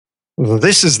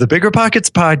This is the Bigger Pockets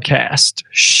Podcast,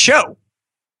 show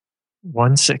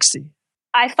 160.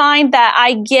 I find that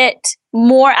I get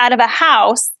more out of a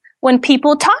house when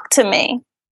people talk to me.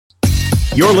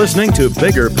 You're listening to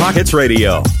Bigger Pockets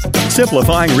Radio,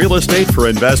 simplifying real estate for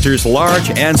investors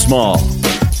large and small.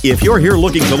 If you're here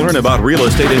looking to learn about real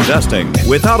estate investing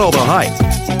without all the hype,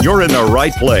 you're in the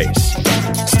right place.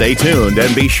 Stay tuned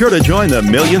and be sure to join the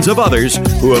millions of others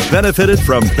who have benefited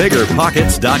from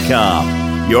BiggerPockets.com,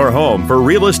 your home for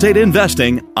real estate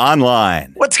investing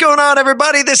online. What's going on,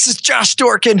 everybody? This is Josh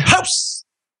Dorkin, host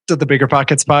of the Bigger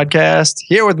Pockets Podcast,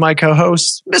 here with my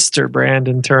co-host, Mr.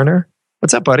 Brandon Turner.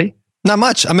 What's up, buddy? Not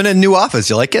much. I'm in a new office.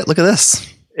 You like it? Look at this.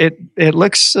 It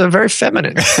looks very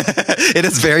feminine. It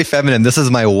is very feminine. This is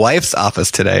my wife's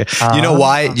office today. You know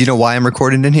why? You know why I'm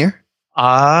recording in here?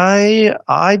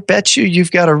 I bet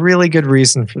you've got a really good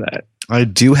reason for that. I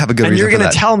do have a good reason for that. And you're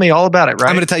going to tell me all about it, right?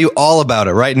 I'm going to tell you all about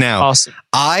it right now. Awesome.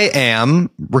 I am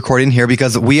recording here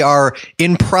because we are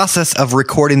in process of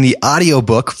recording the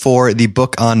audiobook for the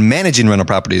book on managing rental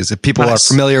properties. If people are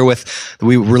familiar with,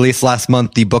 we released last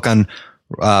month the book on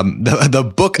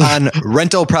the book on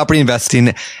rental property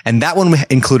investing, and that one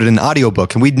included an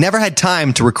audiobook, and we'd never had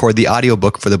time to record the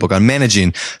audiobook for the book on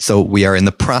managing. So we are in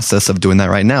the process of doing that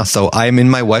right now. So I'm in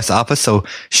my wife's office, so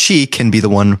she can be the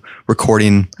one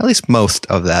recording at least most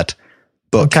of that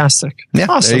book. Fantastic. Yeah.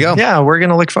 Awesome. There you go. Yeah. We're going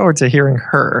to look forward to hearing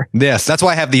her. Yes. That's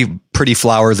why I have the pretty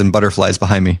flowers and butterflies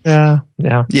behind me. Yeah.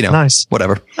 Yeah. You know, nice.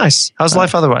 Whatever. Nice. How's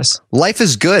life otherwise? Life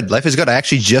is good. Life is good. I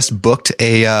actually just booked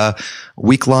a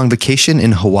week-long vacation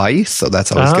in Hawaii. So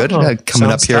that's always good.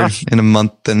 Coming up here in a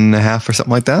month and a half or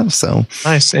something like that. So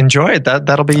nice. Enjoy it.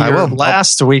 That'll be your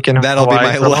last week in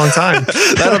Hawaii for a long time.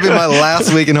 That'll be my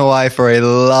last week in Hawaii for a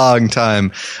long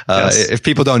time. Yes. If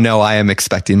people don't know, I am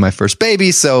expecting my first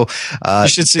baby. So you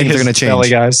should see things are going to change. Belly,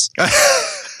 guys.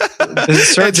 The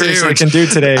surgeries they can do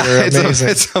today are amazing.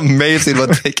 It's amazing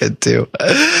what they can do.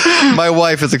 My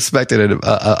wife is expecting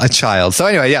a child. So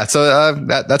anyway, yeah. So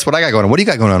that's what I got going on. What do you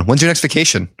got going on? When's your next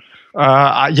vacation?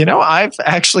 I've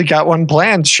actually got one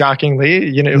planned.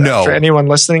 Shockingly, for anyone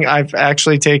listening, I've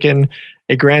actually taken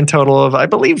a grand total of, I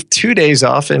believe, 2 days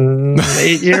off in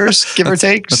 8 years, give or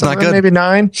take. That's not good. Maybe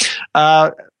 9.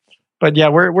 But yeah,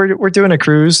 we're doing a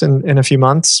cruise in a few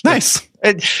months. Nice.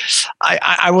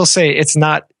 I will say it's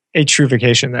not a true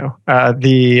vacation though.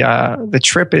 The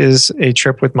trip is a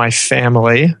trip with my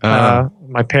family,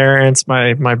 my parents,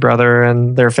 my brother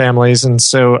and their families. And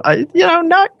so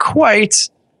not quite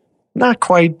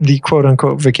the quote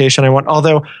unquote vacation I want.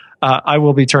 Although I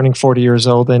will be turning 40 years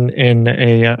old in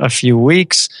a few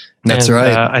weeks. That's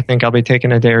right. I think I'll be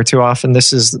taking a day or two off. And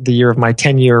this is the year of my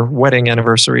 10-year wedding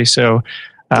anniversary. So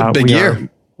big year.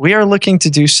 We are looking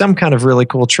to do some kind of really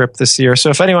cool trip this year.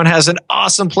 So if anyone has an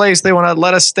awesome place they want to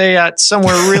let us stay at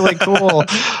somewhere really cool,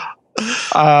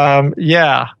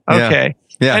 yeah. Okay.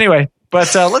 Yeah. Anyway,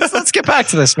 but let's get back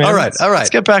to this, man. All right.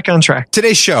 Let's get back on track.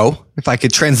 Today's show, if I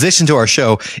could transition to our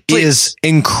show, is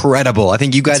incredible. I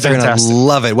think you guys are going to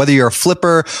love it. Whether you're a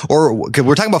flipper or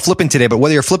we're talking about flipping today, but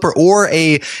whether you're a flipper or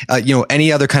any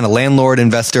other kind of landlord,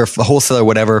 investor, wholesaler,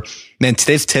 whatever, man,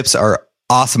 today's tips are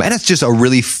awesome, and it's just a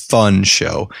really fun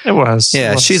show. It was.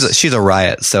 Yeah, she's a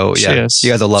riot. So yeah, you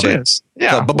guys will love it.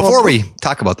 Yeah. So, but before we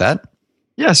talk about that,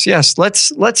 yes,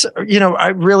 let's I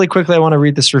really quickly I want to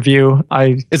read this review.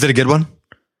 Is it a good one?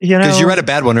 Because you read a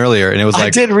bad one earlier, and it was like, I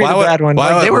did read a bad one.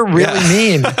 They were really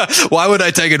mean. Why would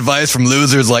I take advice from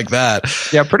losers like that?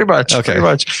 Yeah, pretty much. Okay. Pretty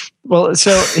much. Well,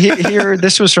 so here,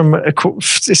 this was from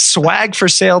Swag for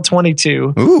Sale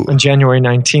 22 on January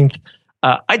 19th.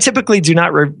 I typically do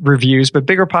not reviews, but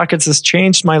Bigger Pockets has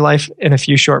changed my life in a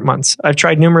few short months. I've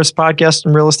tried numerous podcasts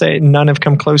in real estate, and none have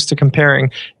come close to comparing.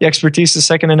 The expertise is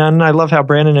second to none. I love how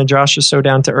Brandon and Josh are so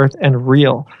down to earth and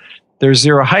real. There's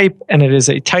zero hype, and it is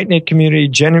a tight-knit community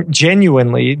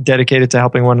genuinely dedicated to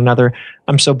helping one another.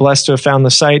 I'm so blessed to have found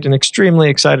the site and extremely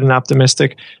excited and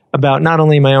optimistic about not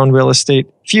only my own real estate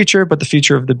future, but the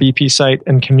future of the BP site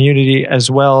and community as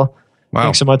well. Wow.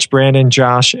 Thanks so much, Brandon,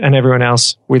 Josh, and everyone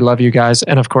else. We love you guys.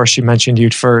 And of course, she mentioned you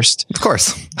first. Of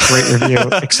course. Great review,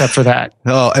 except for that.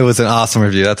 Oh, it was an awesome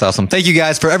review. That's awesome. Thank you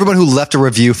guys for everyone who left a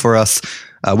review for us.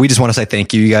 We just want to say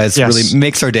thank you. You guys really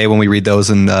makes our day when we read those.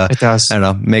 And it does. I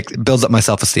don't know, builds up my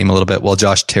self-esteem a little bit while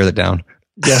Josh tears it down.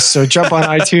 Yes. So jump on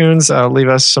iTunes, leave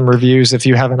us some reviews if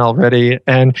you haven't already.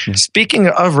 And speaking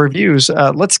of reviews,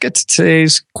 let's get to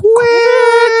today's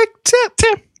quick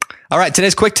tip. All right.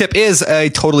 Today's quick tip is a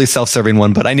totally self-serving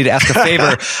one, but I need to ask a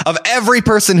favor of every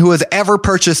person who has ever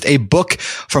purchased a book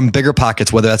from Bigger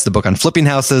Pockets, whether that's the book on flipping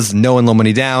houses, no and low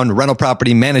money down, rental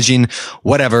property, managing,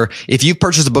 whatever. If you've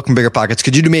purchased a book from Bigger Pockets,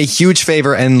 could you do me a huge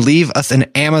favor and leave us an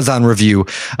Amazon review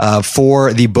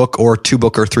for the book or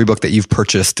 2-book or 3-book that you've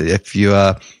purchased? If you,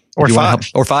 or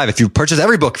 5. Or 5. If you purchase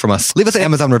every book from us, leave us an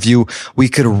Amazon review. We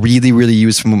could really, really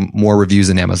use some more reviews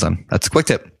in Amazon. That's a quick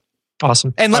tip.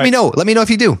 Awesome. And let me know. Let me know if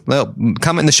you do. Well,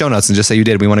 comment in the show notes and just say you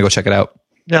did. We want to go check it out.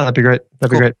 Yeah, that'd be great.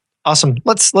 That'd be great. Awesome.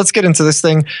 Let's get into this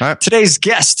thing. All right. Today's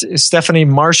guest is Stephanie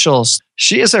Marshall.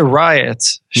 She is a riot.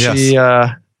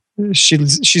 Yes.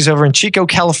 She's over in Chico,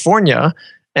 California.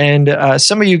 And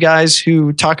some of you guys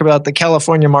who talk about the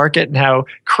California market and how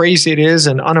crazy it is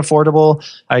and unaffordable,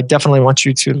 I definitely want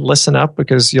you to listen up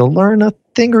because you'll learn a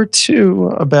thing or two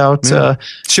about.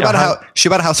 She bought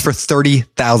a house for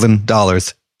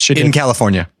 $30,000. She did. In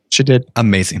California. She did.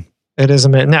 Amazing. It is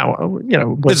amazing. Now,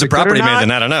 was a property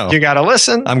man, I don't know. You got to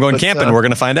listen. I'm going camping. We're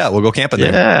going to find out. We'll go camping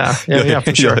there. Yeah,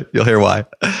 for sure. You'll hear why.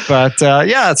 But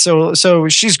so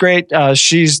she's great.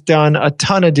 She's done a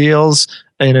ton of deals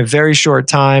in a very short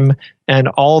time and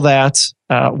all that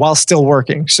while still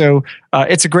working. So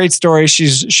it's a great story.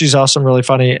 She's awesome, really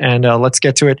funny. And let's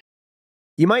get to it.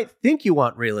 You might think you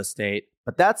want real estate,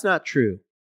 but that's not true.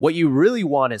 What you really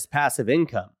want is passive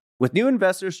income. With new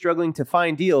investors struggling to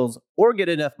find deals or get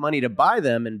enough money to buy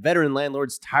them and veteran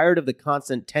landlords tired of the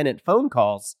constant tenant phone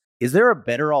calls, is there a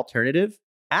better alternative?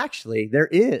 Actually, there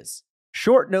is.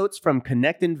 Short notes from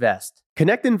Connect Invest.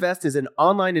 Connect Invest is an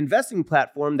online investing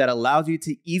platform that allows you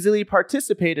to easily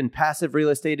participate in passive real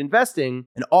estate investing,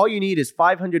 and all you need is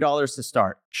 $500 to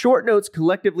start. Short Notes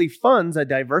collectively funds a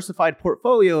diversified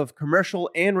portfolio of commercial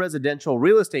and residential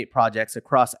real estate projects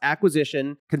across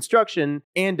acquisition, construction,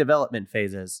 and development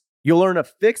phases. You'll earn a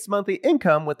fixed monthly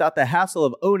income without the hassle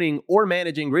of owning or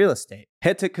managing real estate.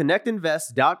 Head to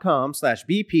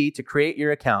connectinvest.com/BP to create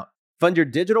your account. Fund your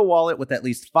digital wallet with at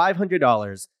least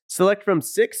 $500. Select from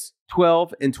 6,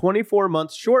 12, and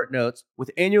 24-month short notes with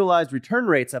annualized return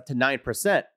rates up to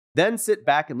 9%. Then sit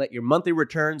back and let your monthly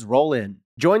returns roll in.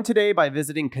 Join today by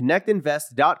visiting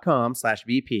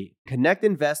connectinvest.com/BP.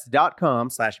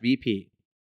 Connectinvest.com/BP.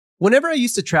 Whenever I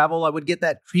used to travel, I would get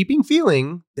that creeping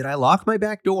feeling that I locked my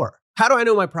back door. How do I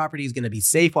know my property is going to be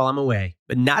safe while I'm away?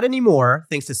 But not anymore,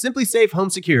 thanks to Simply Safe Home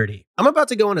Security. I'm about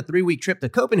to go on a 3-week trip to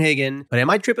Copenhagen, but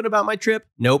am I tripping about my trip?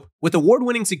 Nope. With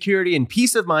award-winning security and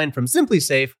peace of mind from Simply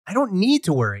Safe, I don't need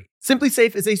to worry. Simply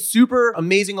Safe is a super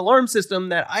amazing alarm system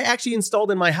that I actually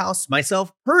installed in my house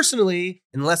myself personally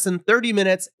in less than 30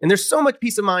 minutes. And there's so much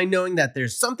peace of mind knowing that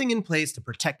there's something in place to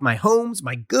protect my homes,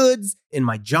 my goods, and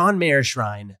my John Mayer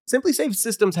shrine. Simply Safe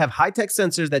systems have high-tech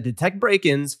sensors that detect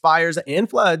break-ins, fires, and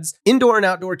floods, indoor and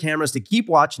outdoor cameras to keep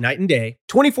watch night and day,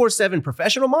 24/7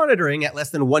 professional monitoring at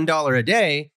less than $1 a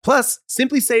day. Plus,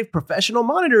 Simply Safe professional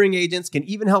monitoring agents can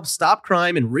even help stop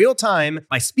crime in real time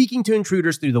by speaking to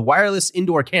intruders through the wireless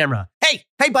indoor camera.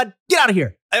 Hey, bud, get out of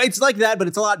here. It's like that, but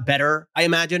it's a lot better, I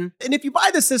imagine. And if you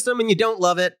buy the system and you don't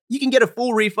love it, you can get a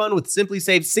full refund with Simply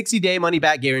Safe's 60-day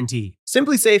money-back guarantee.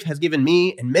 Simply Safe has given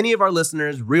me and many of our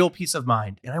listeners real peace of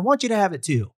mind, and I want you to have it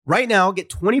too. Right now, get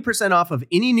 20% off of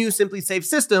any new Simply Safe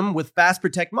system with Fast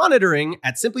Protect monitoring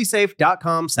at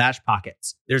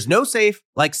simplysafe.com/pockets. There's no safe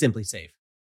like Simply Safe.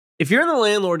 If you're in the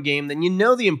landlord game, then you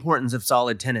know the importance of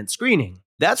solid tenant screening.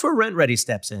 That's where RentRedi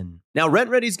steps in. Now,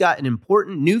 RentRedi's got an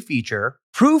important new feature,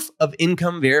 proof of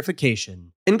income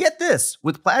verification. And get this,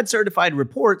 with Plaid certified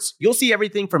reports, you'll see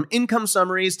everything from income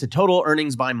summaries to total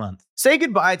earnings by month. Say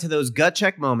goodbye to those gut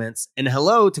check moments and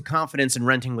hello to confidence in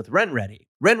renting with RentRedi.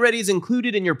 RentRedi is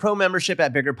included in your pro membership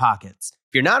at Bigger Pockets.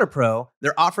 If you're not a pro,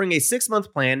 they're offering a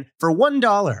 6-month plan for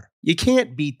 $1. You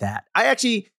can't beat that. I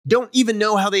actually don't even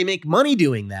know how they make money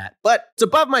doing that, but it's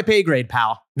above my pay grade,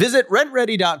 pal. Visit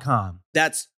rentredi.com.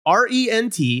 That's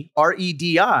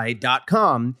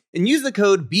RENTREDI.com and use the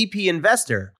code BP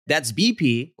Investor. That's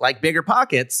BP, like Bigger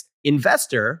Pockets,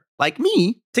 Investor, like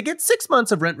me, to get 6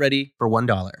 months of RentRedi for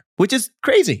 $1, which is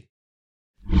crazy.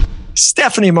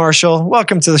 Stephanie Marshall,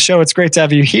 welcome to the show. It's great to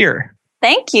have you here.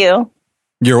 Thank you.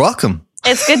 You're welcome.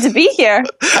 It's good to be here.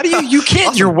 How do you can't,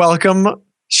 awesome. You're welcome.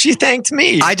 She thanked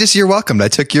me. You're welcome. I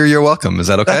took you're welcome. Is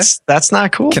that okay? That's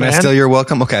not cool. Can I steal your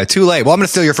welcome? Okay, too late. Well, I'm going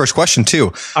to steal your first question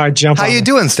too. All right, jump on. How you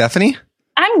doing, Stephanie?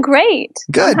 I'm great.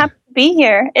 Good. I'm happy to be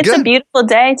here. It's a beautiful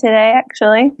day today,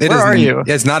 actually. Where are you?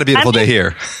 It's not a beautiful day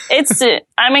here.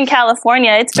 I'm in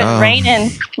California. It's been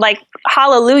raining. Like,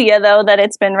 hallelujah, though, that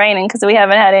it's been raining because we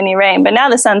haven't had any rain. But now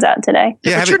the sun's out today.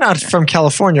 Yeah, but you're not from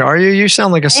California, are you? You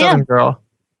sound like a Southern girl.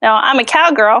 No, I'm a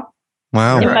cowgirl.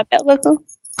 Wow. In my biblical.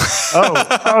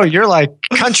 Oh, you're like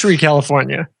country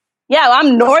California. Yeah, well,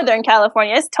 I'm Northern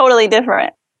California. It's totally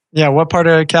different. Yeah, what part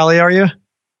of Cali are you?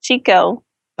 Chico.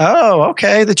 Oh,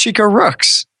 okay. The Chico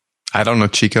Rooks. I don't know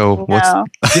Chico. No.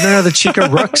 You don't know the Chico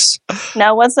Rooks?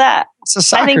 No, what's that? It's a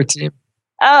soccer team.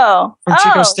 Oh. From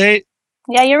Chico State?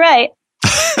 Yeah, you're right.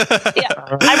 Yeah.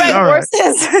 I ride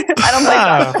horses. I don't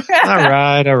play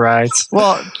soccer. All right.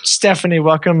 Well, Stephanie,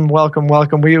 welcome.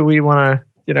 We want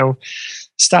to,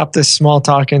 stop this small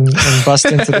talk and bust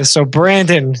into this. So,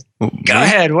 Brandon, go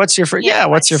ahead. What's your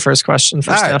first question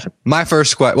for Stephanie? My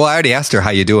first question. Well, I already asked her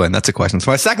how you doing. That's a question. So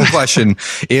my second question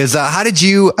is, how did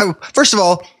you? First of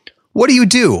all, what do you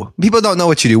do? People don't know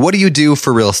what you do. What do you do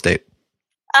for real estate?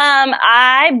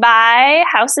 I buy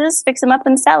houses, fix them up,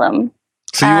 and sell them.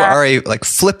 So you are a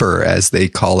flipper, as they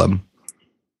call them.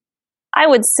 I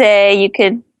would say you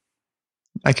could.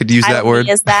 I could use that word.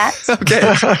 Is that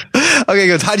okay?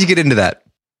 Good. How did you get into that?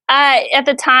 At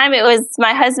the time, it was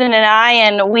my husband and I,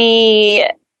 and we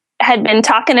had been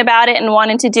talking about it and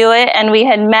wanted to do it. And we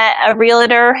had met a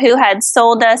realtor who had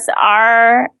sold us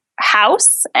our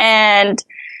house, and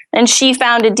she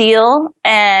found a deal.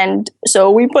 And so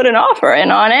we put an offer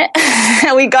in on it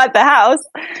and we got the house,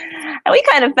 and we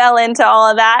kind of fell into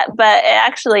all of that, but it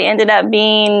actually ended up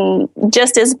being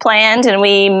just as planned. And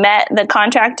we met the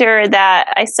contractor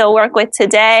that I still work with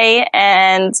today.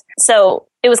 And so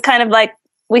it was kind of like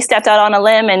we stepped out on a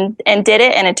limb and did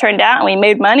it, and it turned out, and we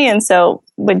made money. And so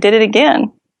we did it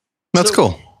again. That's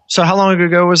cool. So how long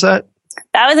ago was that?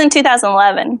 That was in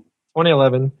 2011.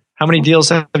 2011. How many deals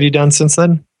have you done since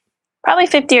then? Probably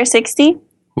 50 or 60.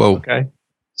 Whoa. Okay.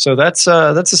 So that's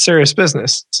a serious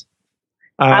business.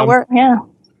 I work, yeah.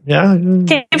 Yeah.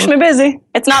 Keeps me busy.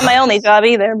 It's not my only job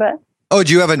either, but. Oh,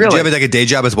 do you have like a day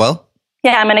job as well?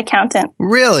 Yeah, I'm an accountant.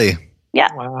 Really?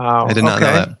 Yeah. Wow. I did not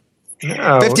know that.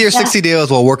 No. 50 or 60 deals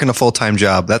while working a full-time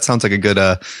job. That sounds like a good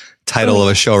title of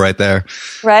a show right there.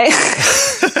 Right.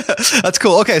 That's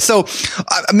cool. Okay. So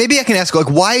maybe I can ask,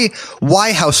 why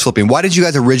house flipping? Why did you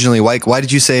guys originally, why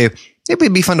did you say it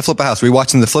would be fun to flip a house? Were you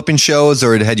watching the flipping shows,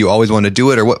 or had you always wanted to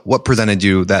do it, or what presented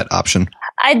you that option?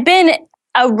 I'd been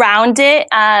around it,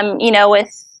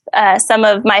 with some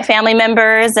of my family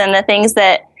members and the things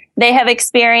that they have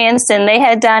experienced, and they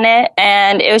had done it.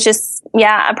 And it was just,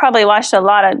 I probably watched a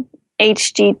lot of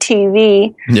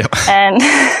HGTV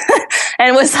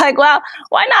and was like, well,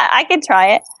 why not? I could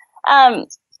try it.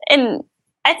 And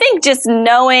I think just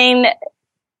knowing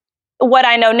what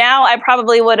I know now, I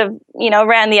probably would have,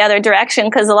 ran the other direction,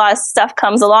 because a lot of stuff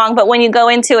comes along. But when you go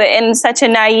into it in such a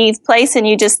naive place and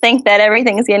you just think that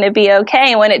everything's going to be okay,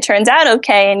 and when it turns out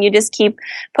okay, and you just keep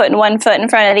putting one foot in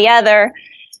front of the other,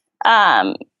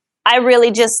 I really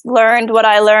just learned what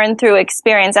I learned through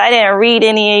experience. I didn't read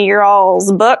any of your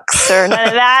all's books or none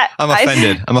of that. I'm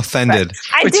offended.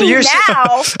 I do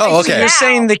now. Oh, okay. You're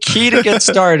saying the key to get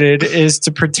started is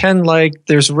to pretend like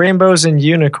there's rainbows and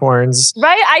unicorns.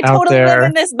 Right? I totally live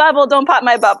in this bubble. Don't pop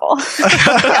my bubble.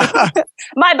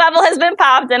 My bubble has been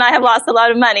popped, and I have lost a lot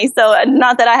of money. So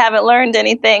not that I haven't learned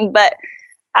anything, but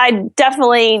I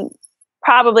definitely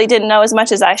probably didn't know as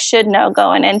much as I should know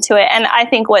going into it. And I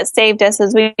think what saved us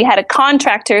is we had a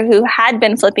contractor who had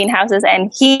been flipping houses,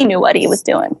 and he knew what he was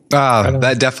doing.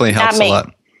 That definitely helps a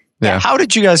lot. Yeah. How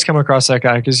did you guys come across that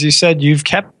guy? Because you said you've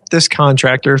kept this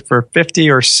contractor for 50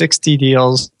 or 60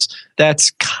 deals.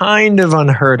 That's kind of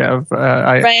unheard of.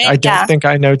 I don't think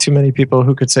I know too many people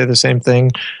who could say the same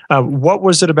thing. What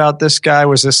was it about this guy?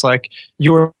 Was this like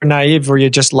you were naive? Were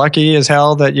you just lucky as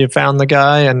hell that you found the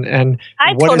guy? And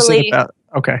what is it about?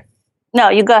 Okay. No,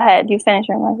 you go ahead. You finish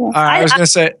your question. I was going to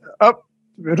say, all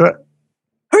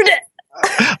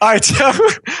right. So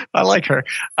I like her.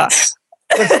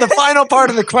 The final part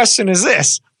of the question is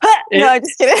this. No,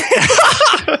 just kidding.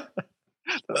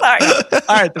 Sorry. All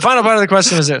right. The final part of the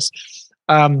question is this.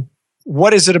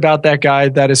 What is it about that guy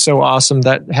that is so awesome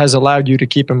that has allowed you to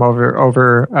keep him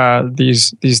over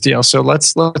these deals? So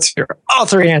let's hear all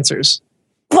three answers.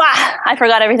 Wow, I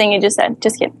forgot everything you just said.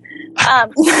 Just kidding.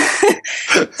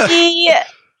 He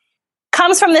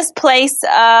comes from this place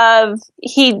of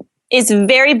he is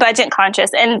very budget conscious.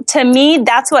 And to me,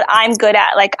 that's what I'm good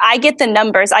at. Like, I get the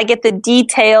numbers. I get the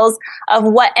details of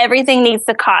what everything needs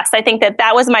to cost. I think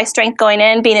that was my strength going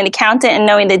in, being an accountant and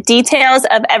knowing the details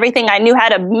of everything. I knew how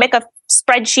to make a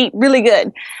spreadsheet really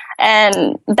good.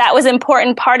 And that was an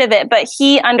important part of it. But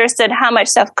he understood how much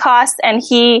stuff costs, and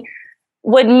he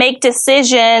would make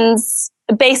decisions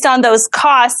based on those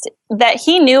costs that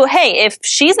he knew, hey, if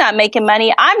she's not making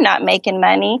money, I'm not making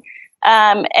money.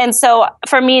 And so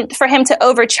for him to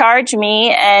overcharge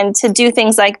me and to do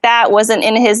things like that wasn't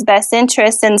in his best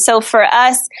interest. And so for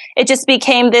us, it just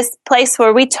became this place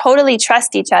where we totally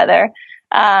trust each other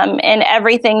in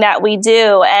everything that we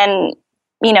do. And,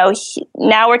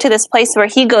 now we're to this place where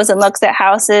he goes and looks at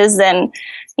houses and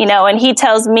he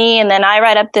tells me, and then I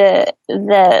write up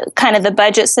the kind of the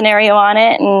budget scenario on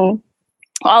it and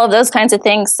all of those kinds of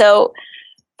things. So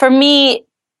for me,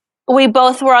 we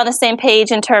both were on the same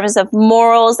page in terms of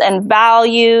morals and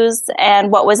values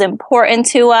and what was important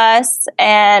to us.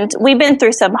 And we've been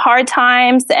through some hard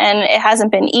times and it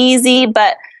hasn't been easy,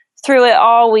 but through it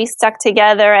all, we stuck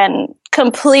together and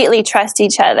completely trust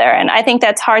each other. And I think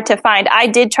that's hard to find. I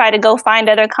did try to go find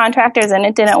other contractors and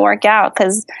it didn't work out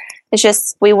because it's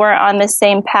just we weren't on the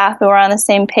same path, we were on the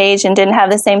same page and didn't have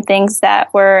the same things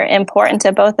that were important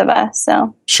to both of us.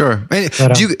 So sure.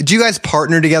 Do you guys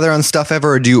partner together on stuff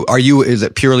ever, or is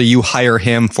it purely you hire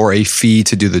him for a fee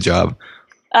to do the job?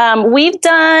 We've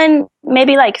done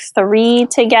maybe like 3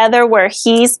 together where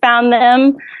he's found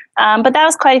them. But that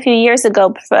was quite a few years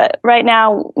ago. But right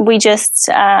now, we just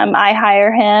I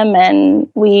hire him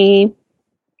and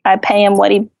I pay him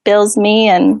what he bills me,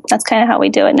 and that's kind of how we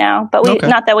do it now. But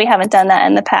not that we haven't done that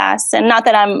in the past, and not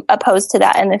that I'm opposed to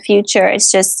that in the future.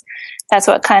 It's just that's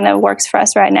what kind of works for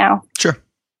us right now. Sure.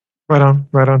 Right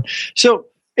on. So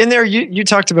in there, you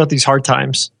talked about these hard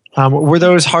times. Were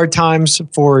those hard times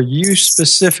for you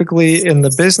specifically in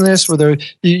the business? Were there?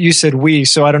 You said we,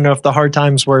 so I don't know if the hard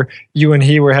times were you and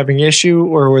he were having issue,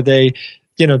 or were they,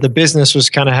 the business was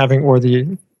kind of having, or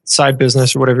the side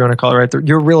business or whatever you want to call it, right?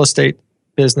 Your real estate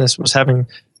business was having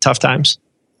tough times.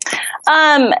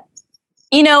 I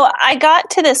got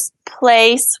to this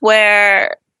place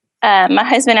where my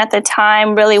husband at the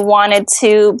time really wanted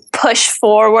to push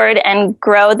forward and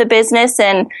grow the business,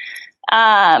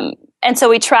 and so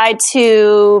we tried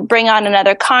to bring on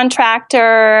another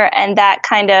contractor, and that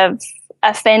kind of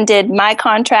offended my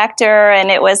contractor. And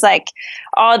it was like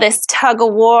all this tug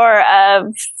of war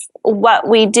of what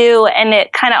we do. And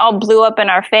it kind of all blew up in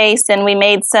our face, and we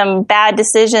made some bad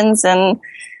decisions and,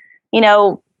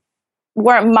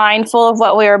 weren't mindful of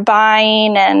what we were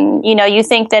buying. And, you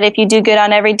think that if you do good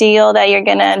on every deal that you're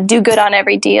going to do good on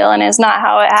every deal. And it's not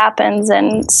how it happens.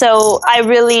 And so I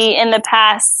really, in the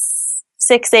past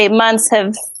 6-8 months,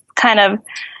 have kind of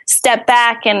stepped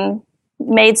back and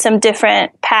made some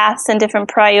different paths and different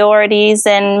priorities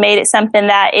and made it something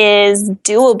that is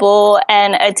doable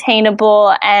and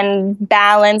attainable and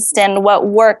balanced and what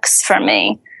works for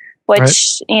me,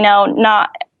 which,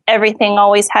 not everything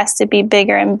always has to be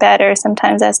bigger and better.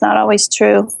 Sometimes that's not always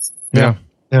true. Yeah.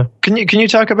 Can you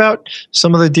talk about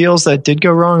some of the deals that did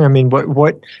go wrong? I mean,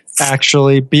 what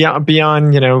actually beyond,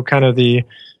 kind of the,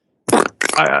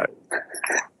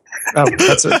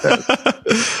 that's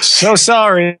it. So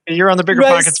sorry. You're on the Bigger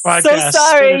Pockets podcast. So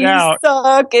sorry. You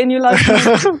suck and you like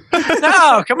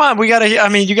No, come on. We gotta.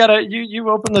 You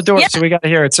opened the door, so we gotta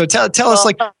hear it. So tell us,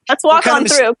 like, let's walk on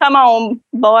through. Come on,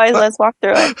 boys. Let's walk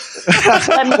through it.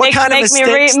 Make me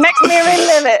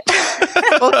relive it.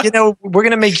 Well, we're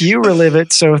gonna make you relive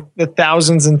it, so the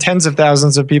thousands and tens of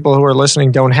thousands of people who are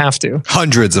listening don't have to.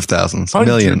 Hundreds of thousands,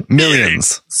 millions,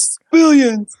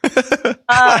 billions.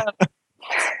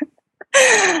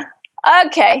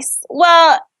 Okay.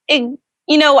 Well,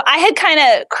 I had kind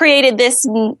of created this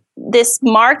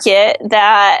market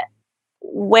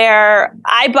where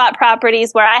I bought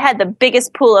properties where I had the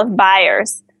biggest pool of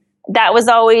buyers. That was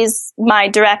always my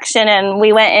direction. And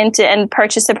we went into and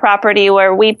purchased a property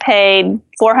where we paid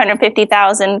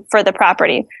 $450,000 for the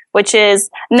property, which is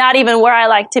not even where I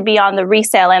like to be on the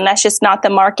resale. And that's just not the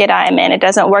market I'm in. It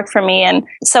doesn't work for me. And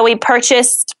so we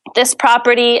purchased this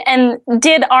property and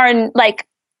did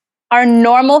our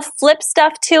normal flip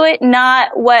stuff to it,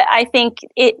 not what I think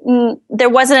there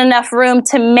wasn't enough room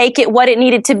to make it what it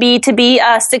needed to be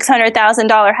a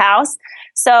 $600,000 house.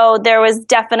 So there was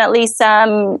definitely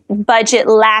some budget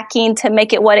lacking to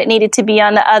make it what it needed to be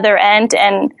on the other end.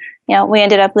 And, we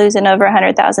ended up losing over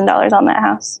 $100,000 on that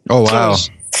house. Oh, wow.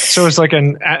 So it's like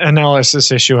an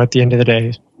analysis issue at the end of the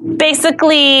day.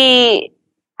 Basically,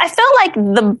 I felt like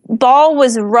the ball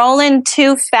was rolling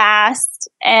too fast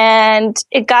and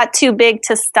it got too big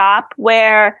to stop,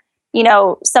 where,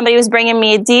 somebody was bringing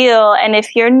me a deal. And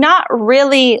if you're not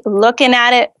really looking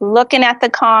at it, looking at the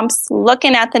comps,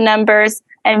 looking at the numbers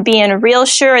and being real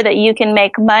sure that you can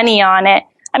make money on it,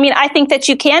 I mean, I think that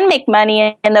you can make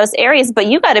money in those areas, but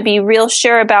you got to be real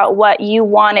sure about what you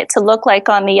want it to look like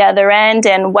on the other end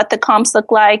and what the comps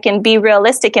look like and be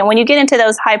realistic. And when you get into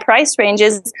those high price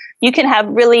ranges, you can have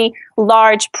really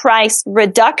large price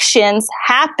reductions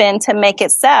happen to make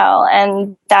it sell.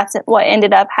 And that's what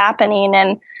ended up happening.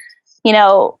 And, you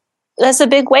know, that's a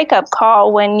big wake up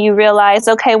call when you realize,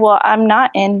 okay, well, I'm not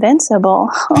invincible.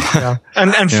 Yeah.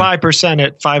 And 5%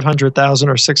 at 500,000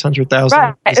 or 600,000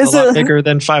 right. is a lot bigger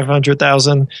than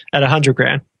 500,000 at 100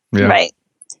 grand. Yeah. Right.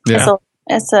 Yeah.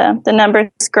 The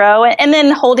numbers grow, and then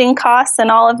holding costs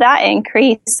and all of that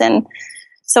increase. And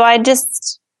so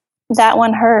that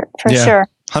one hurt for sure.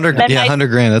 100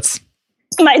 grand. That's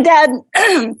my dad.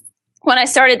 When I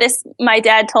started this, my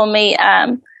dad told me,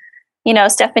 you know,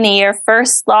 Stephanie, your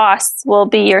first loss will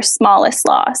be your smallest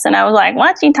loss. And I was like,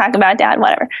 what? You talk about, Dad?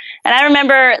 Whatever. And I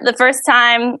remember the first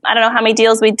time, I don't know how many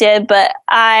deals we did, but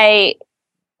I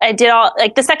did all,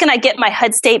 like, the second I get my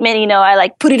HUD statement, you know, I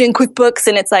like put it in QuickBooks,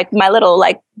 and it's like my little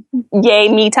like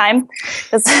yay me time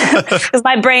because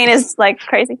my brain is like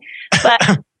crazy.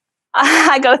 But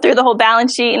I go through the whole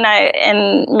balance sheet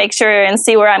and make sure and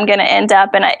see where I'm going to end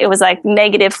up. And it was like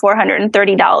negative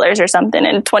 $430 or something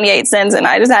and 28 cents. And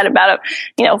I just had about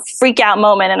a, freak out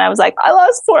moment. And I was like, I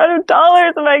lost $400.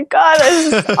 Oh my God,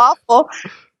 this is awful.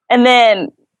 And then,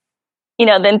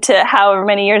 then to however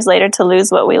many years later to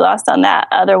lose what we lost on that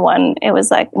other one, it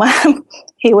was like, well,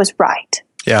 he was right.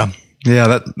 Yeah.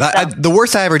 Yeah, the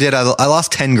worst I ever did, I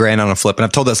lost 10 grand on a flip, and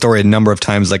I've told that story a number of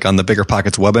times, like on the Bigger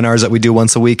Pockets webinars that we do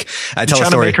once a week. I tell a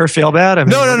story. To make her feel bad? I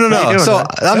mean, no. So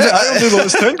I only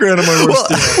lost 10 grand on my worst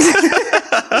deal.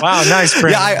 Wow, nice,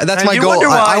 Brandon. Yeah, that's my goal.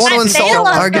 I want to insult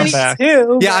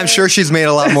her. Yeah, I'm sure she's made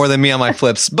a lot more than me on my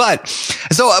flips. But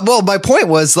my point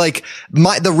was like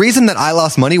the reason that I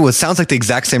lost money sounds like the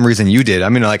exact same reason you did. I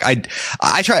mean, like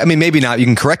I try. I mean, maybe not. You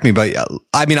can correct me, but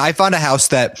I mean, I found a house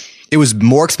that it was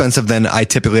more expensive than I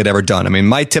typically had ever done. I mean,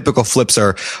 my typical flips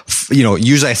are,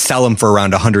 usually I sell them for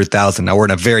around 100,000. Now we're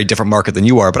in a very different market than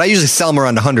you are, but I usually sell them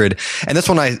around 100. And this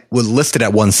one I was listed at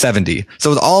 170.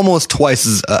 So it was almost twice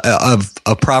as of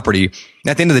a property.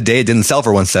 At the end of the day, it didn't sell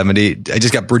for 170. I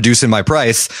just got reducing my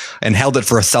price and held it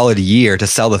for a solid year to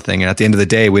sell the thing. And at the end of the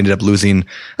day, we ended up losing,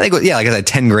 I think, like I said,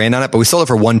 10 grand on it, but we sold it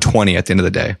for 120 at the end of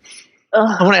the day.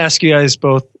 I want to ask you guys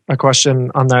both a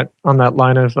question on that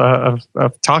line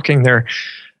of talking there.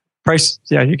 Price,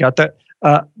 yeah, you got that.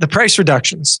 The price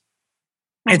reductions.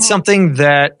 It's something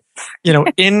that,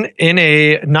 in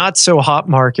a not so hot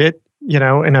market,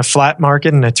 in a flat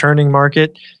market, in a turning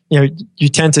market, you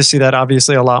tend to see that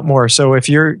obviously a lot more. So if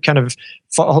you're kind of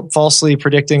falsely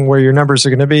predicting where your numbers are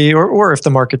going to be, or if the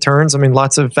market turns, I mean,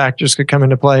 lots of factors could come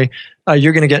into play.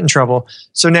 You're going to get in trouble.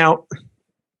 So now,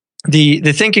 the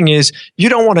thinking is you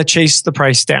don't want to chase the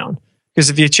price down,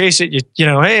 because if you chase it,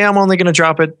 hey, I'm only going to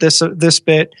drop it this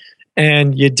bit,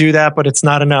 and you do that, but it's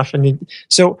not enough. And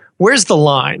so where's the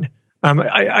line?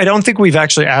 I don't think we've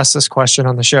actually asked this question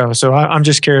on the show, so I'm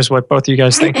just curious what both of you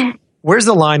guys think. Where's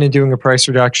the line in doing a price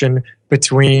reduction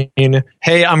between,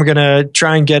 hey, I'm going to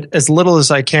try and get as little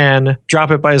as I can, drop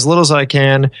it by as little as I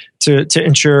can to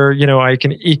ensure, I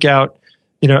can eke out,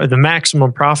 the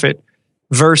maximum profit,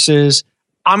 versus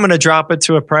I'm going to drop it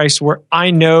to a price where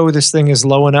I know this thing is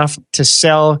low enough to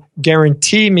sell,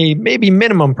 guarantee me maybe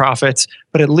minimum profits,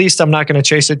 but at least I'm not going to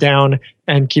chase it down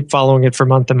and keep following it for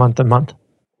month and month and month.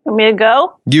 Want me to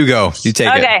go? You go. You take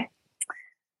it. Okay.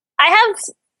 I have,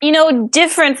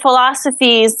 different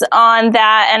philosophies on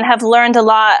that, and have learned a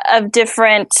lot of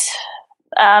different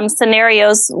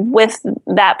scenarios with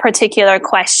that particular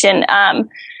question.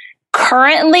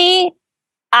 Currently,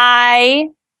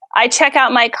 I check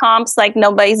out my comps like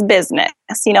nobody's business.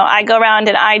 I go around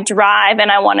and I drive,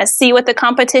 and I want to see what the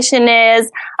competition is.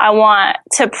 I want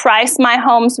to price my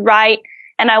homes right.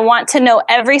 And I want to know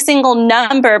every single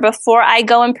number before I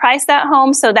go and price that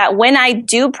home, so that when I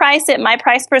do price it, my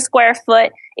price per square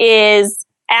foot is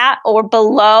at or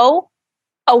below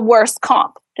a worse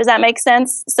comp. Does that make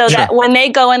sense? So Sure. That when they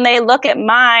go and they look at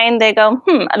mine, they go,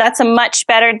 that's a much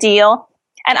better deal.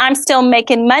 And I'm still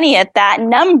making money at that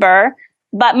number,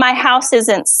 but my house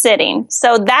isn't sitting.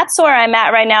 So that's where I'm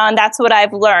at right now. And that's what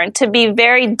I've learned, to be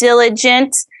very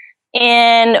diligent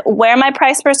in where my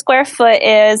price per square foot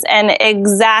is and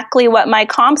exactly what my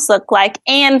comps look like,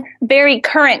 and very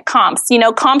current comps.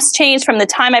 Comps change from the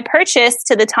time I purchase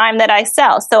to the time that I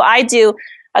sell. So I do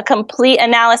a complete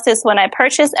analysis when I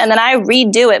purchase, and then I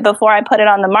redo it before I put it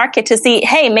on the market to see,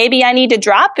 hey, maybe I need to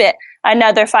drop it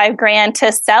another $5,000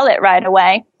 to sell it right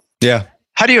away. Yeah.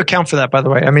 How do you account for that, by the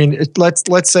way? I mean,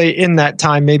 let's say in that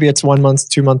time, maybe it's 1 month,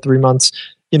 2 months, 3 months,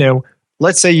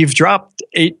 let's say you've dropped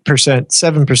 8%,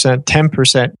 7%,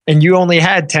 10%, and you only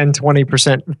had 10,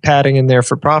 20% padding in there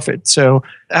for profit. So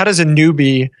how does a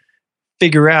newbie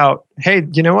figure out, hey,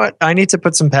 you know what? I need to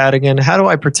put some padding in. How do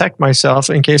I protect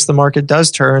myself in case the market does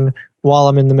turn while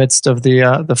I'm in the midst of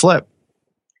the flip?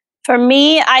 For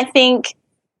me, I think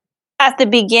at the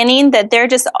beginning that there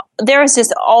is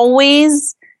just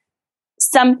always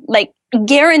some, like,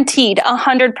 guaranteed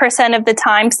 100% of the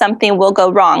time something will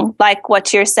go wrong, like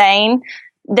what you're saying.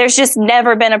 There's just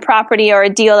never been a property or a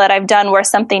deal that I've done where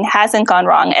something hasn't gone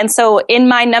wrong. And so in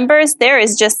my numbers, there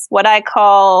is just what I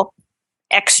call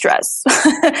extras,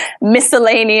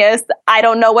 miscellaneous. I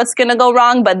don't know what's going to go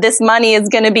wrong, but this money is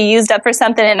going to be used up for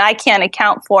something and I can't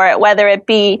account for it, whether it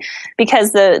be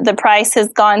because the price has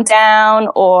gone down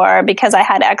or because I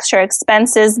had extra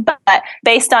expenses. But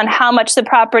based on how much the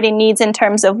property needs in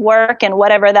terms of work and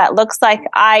whatever that looks like,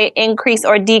 I increase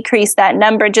or decrease that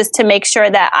number just to make sure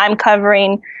that I'm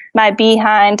covering my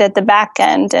behind at the back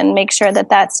end and make sure that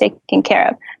that's taken care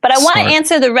of. But I want to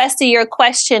answer the rest of your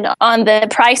question on the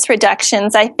price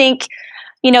reductions. I think,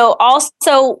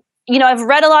 also, I've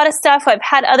read a lot of stuff. I've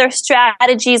had other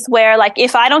strategies where, like,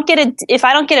 if I don't get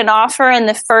an offer in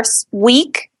the first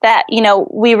week, that,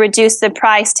 we reduce the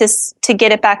price to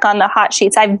get it back on the hot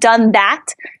sheets. I've done that.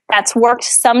 That's worked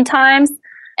sometimes.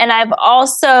 And I've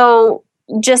also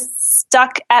just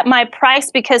stuck at my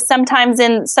price because sometimes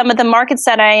in some of the markets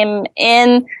that I am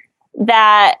in,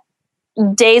 that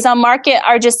days on market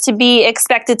are just to be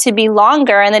expected to be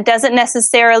longer. And it doesn't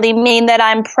necessarily mean that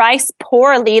I'm priced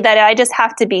poorly, that I just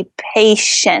have to be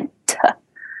patient.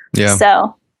 Yeah.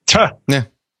 So, yeah,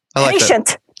 I like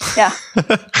patient. That.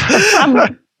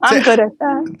 Yeah. I'm good at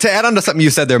that. To add on to something you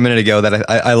said there a minute ago that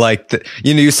I liked, that,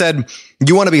 you said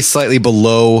you want to be slightly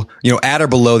below, at or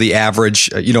below the average,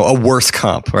 a worse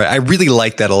comp, right? I really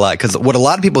like that a lot because what a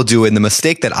lot of people do, and the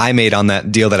mistake that I made on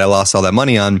that deal that I lost all that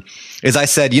money on, is I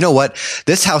said, you know what,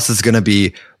 this house is going to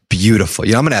be beautiful.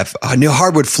 I'm going to have new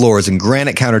hardwood floors and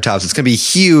granite countertops. It's going to be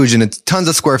huge and it's tons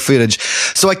of square footage.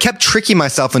 So I kept tricking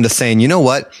myself into saying, you know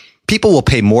what? People will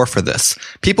pay more for this.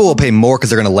 People will pay more because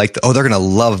they're going to they're going to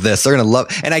love this. They're going to love,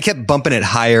 and I kept bumping it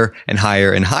higher and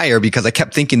higher and higher because I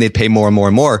kept thinking they'd pay more and more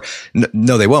and more.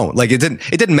 No, they won't. Like, it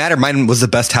didn't matter. Mine was the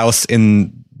best house it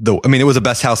was the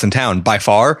best house in town by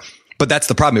far. But that's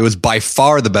the problem. It was by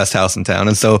far the best house in town.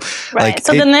 And so, right.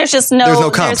 Then there's just there's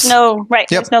no comps.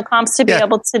 There's no comps to be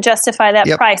able to justify that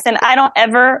price. And I don't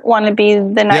ever want to be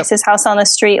the nicest house on the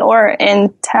street or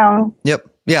in town. Yep.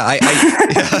 Yeah,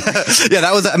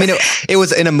 that was, it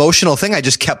was an emotional thing. I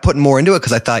just kept putting more into it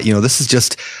because I thought, this is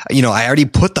just, I already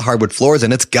put the hardwood floors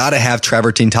in. It's got to have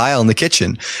travertine tile in the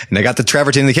kitchen. And I got the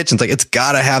travertine in the kitchen. It's like, it's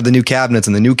got to have the new cabinets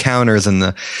and the new counters and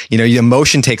the, your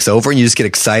emotion takes over and you just get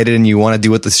excited and you want to do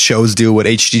what the shows do, what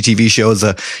HGTV shows,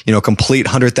 a complete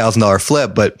 $100,000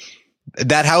 flip. But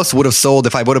that house would have sold,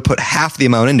 if I would have put half the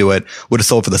amount into it, would have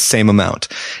sold for the same amount.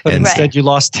 But instead you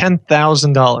lost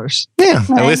 $10,000. Yeah.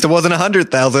 Right. At least it wasn't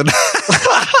 $100,000.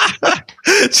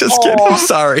 Just kidding. I'm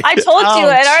sorry. I told you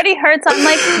it already hurts. I'm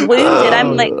like wounded.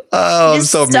 I'm like, I'm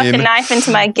so stuck mean. A knife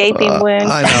into my gaping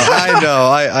wound. I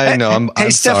know.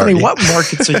 I'm sorry. Stephanie, what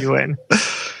markets are you in?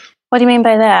 What do you mean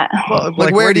by that? Well,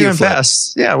 like where do you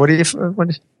invest? Yeah. What do you?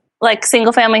 Like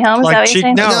single family homes? Like is that what you're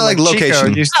saying? No, like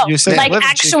location. You said like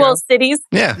actual cities?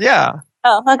 Yeah.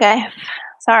 Oh, okay.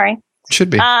 Sorry.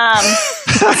 Should be. I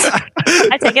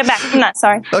take it back. I'm not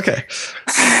sorry. Okay.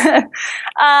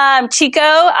 Chico.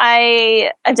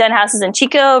 I've done houses in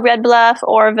Chico, Red Bluff,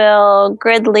 Orville,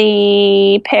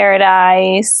 Gridley,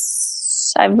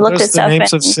 Paradise. I've looked at stuff.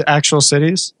 Names of actual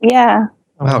cities? Yeah.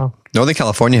 Wow. Northern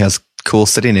California has cool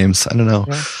city names. I don't know.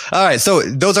 Yeah. All right. So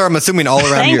those are, I'm assuming, all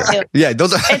around you. Yeah.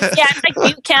 Those are. It's like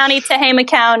Butte County, Tehama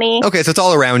County. Okay. So it's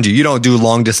all around you. You don't do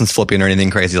long distance flipping or anything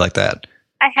crazy like that.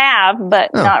 I have,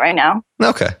 but not right now.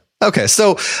 Okay.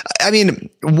 So,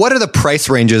 what are the price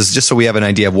ranges, just so we have an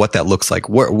idea of what that looks like?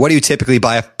 What do you typically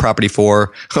buy a property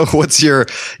for? What's your,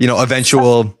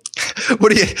 eventual,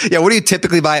 what do you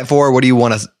typically buy it for? What do you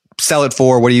want to sell it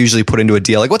for? What do you usually put into a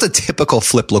deal? Like, what's a typical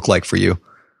flip look like for you?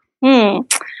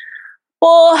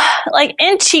 Well, like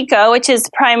in Chico, which is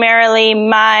primarily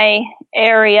my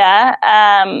area,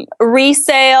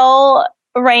 resale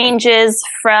ranges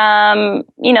from,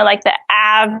 like the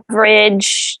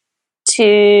average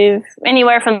to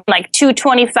anywhere from like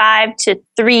 225 to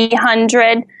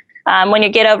 300. When you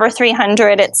get over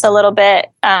 300, it's a little bit,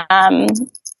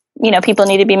 people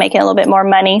need to be making a little bit more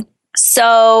money.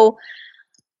 So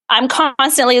I'm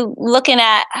constantly looking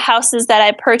at houses that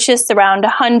I purchased around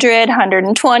 100,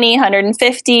 120,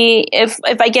 150. If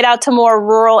I get out to more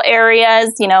rural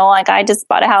areas, like I just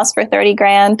bought a house for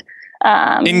 $30,000.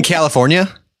 In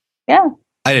California? Yeah.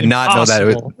 I did not know that. I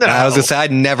was going to say, I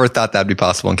never thought that'd be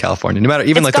possible in California, no matter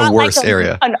even like the worst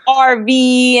area. An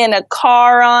RV and a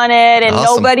car on it, and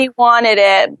nobody wanted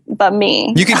it but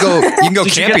me. You can go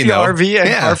did camping you get though. RV and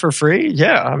car for free?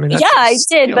 Yeah, I mean, I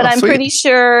did, but I'm pretty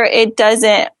sure it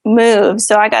doesn't move,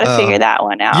 so I got to figure that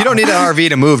one out. You don't need an RV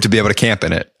to move to be able to camp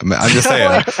in it. I'm just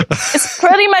saying. It's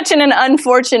pretty much in an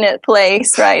unfortunate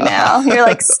place right now. You're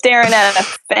like staring at a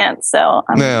fence, so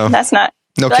that's not.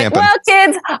 No camping. Well,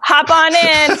 kids, hop on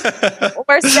in.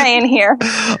 We're staying here.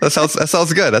 That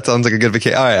sounds good. That sounds like a good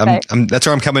vacation. All right, that's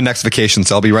where I'm coming next vacation.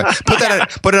 So I'll be right. Put it on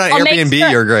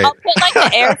Airbnb. You're great. I'll put like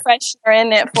an air freshener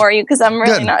in it for you because I'm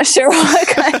really not sure what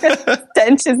kind of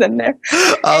stench is in there.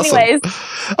 Awesome. Anyways,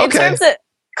 in terms of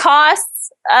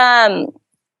costs, I've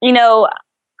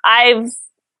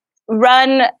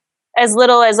run as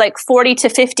little as like 40 to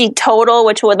 50 total,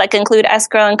 which would like include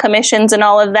escrow and commissions and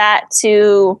all of that,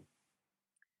 to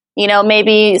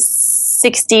maybe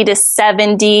 60 to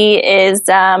 70 is,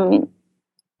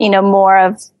 more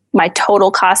of my total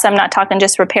cost. I'm not talking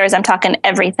just repairs. I'm talking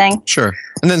everything. Sure.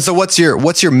 And then, so what's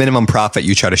your minimum profit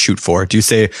you try to shoot for? Do you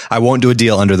say, I won't do a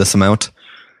deal under this amount?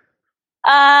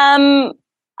 I've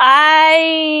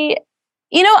kind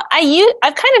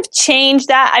of changed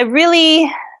that. I really,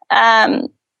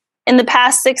 in the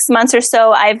past 6 months or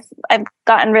so, I've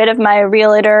gotten rid of my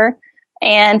realtor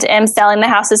and am selling the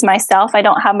houses myself. I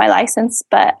don't have my license,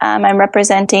 but I'm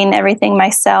representing everything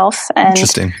myself. And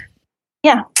interesting.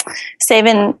 Yeah,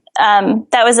 saving.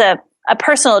 That was a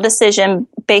personal decision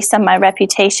based on my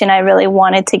reputation. I really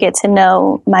wanted to get to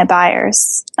know my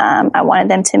buyers. I wanted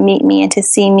them to meet me and to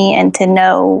see me and to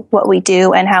know what we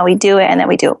do and how we do it and that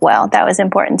we do it well. That was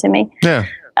important to me. Yeah.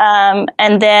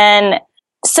 And then,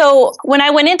 so when I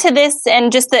went into this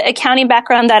and just the accounting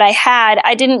background that I had,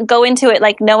 I didn't go into it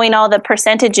like knowing all the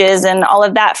percentages and all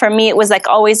of that. For me, it was like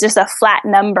always just a flat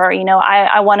number.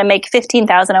 I want to make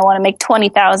 15,000. I want to make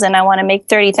 20,000. I want to make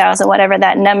 30,000, whatever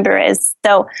that number is.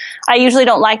 So I usually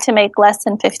don't like to make less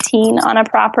than 15 on a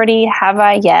property. Have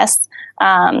I? Yes.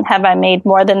 Have I made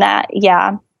more than that?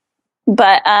 Yeah.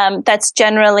 But that's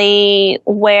generally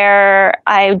where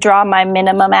I draw my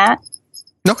minimum at.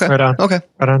 Okay. Right on. Okay.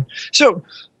 Right on. So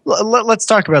let's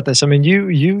talk about this. I mean,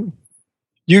 you're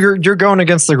going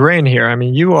against the grain here. I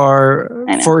mean, you are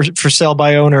for sale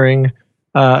by owning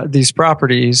these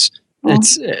properties.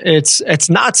 Mm-hmm. It's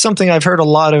not something I've heard a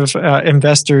lot of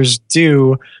investors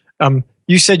do.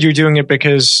 You said you're doing it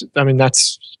because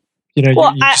that's you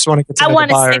just want to get to know the buyers. I want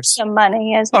to save some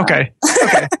money as well. Okay.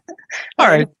 All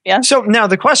right. Yeah. So now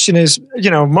the question is,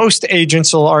 most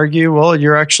agents will argue, well,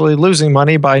 you're actually losing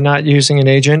money by not using an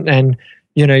agent, and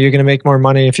you're going to make more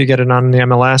money if you get it on the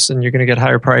MLS, and you're going to get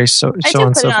higher price. So I so do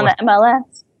on put so it on forth. the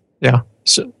MLS. Yeah.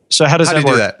 So how does that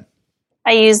work? Do that?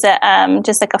 I use it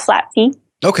just like a flat fee.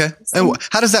 Okay. And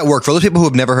how does that work for those people who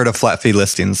have never heard of flat fee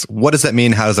listings? What does that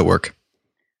mean? How does it work?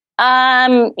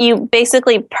 You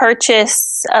basically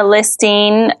purchase a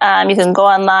listing. You can go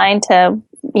online to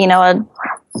a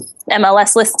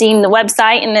MLS listing, the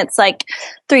website, and it's like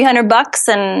 $300,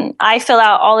 and I fill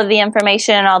out all of the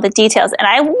information and all the details. And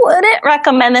I wouldn't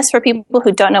recommend this for people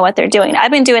who don't know what they're doing.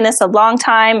 I've been doing this a long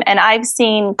time, and I've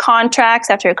seen contracts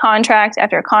after contract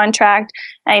after contract.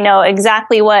 I know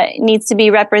exactly what needs to be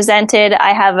represented.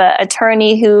 I have an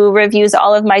attorney who reviews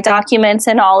all of my documents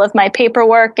and all of my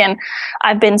paperwork, and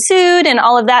I've been sued and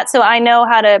all of that. So I know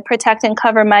how to protect and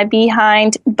cover my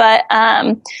behind. But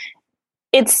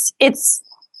it's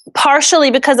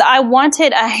partially because I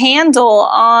wanted a handle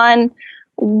on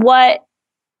what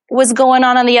was going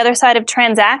on the other side of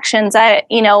transactions. I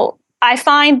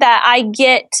find that I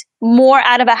get more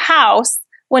out of a house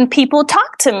when people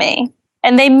talk to me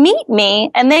and they meet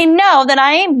me and they know that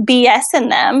I ain't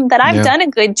BSing them, that I've done a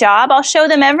good job. I'll show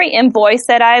them every invoice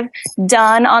that I've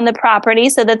done on the property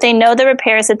so that they know the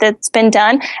repairs that's been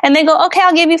done. And they go, okay,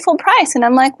 I'll give you full price. And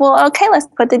I'm like, well, okay, let's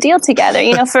put the deal together.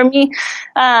 For me,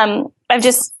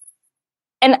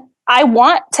 and I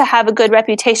want to have a good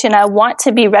reputation. I want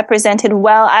to be represented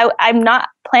well. I'm not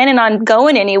planning on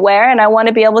going anywhere, and I want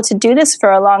to be able to do this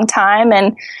for a long time.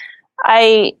 And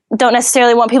I don't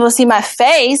necessarily want people to see my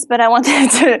face, but I want them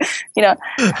to,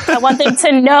 I want them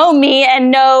to know me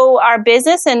and know our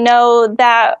business and know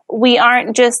that we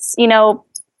aren't just,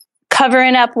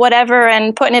 covering up whatever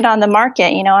and putting it on the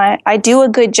market. I do a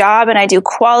good job and I do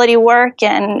quality work,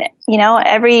 and,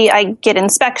 I get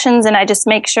inspections, and I just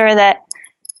make sure that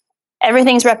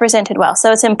everything's represented well.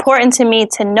 So it's important to me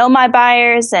to know my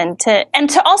buyers and to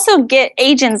also get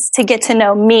agents to get to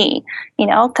know me,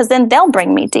 because then they'll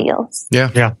bring me deals.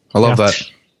 Yeah. I love that.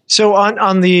 So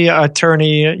on the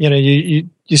attorney,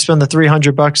 you spend the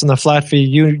 $300 on the flat fee.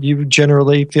 You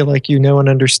generally feel like you know and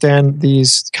understand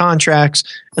these contracts,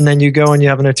 and then you go and you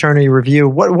have an attorney review.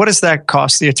 What does that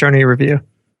cost, the attorney review?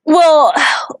 Well,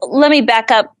 let me back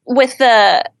up with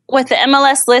the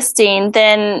MLS listing.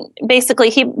 Then basically,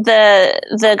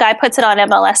 the guy puts it on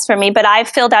MLS for me, but I've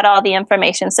filled out all the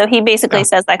information. So he basically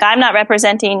says, like, I'm not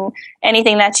representing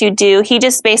anything that you do. He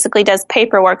just basically does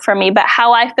paperwork for me. But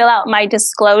how I fill out my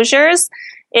disclosures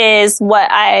is what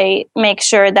I make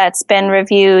sure that's been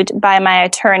reviewed by my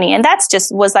attorney. And that's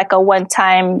just was like a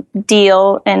one-time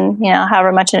deal, and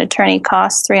however much an attorney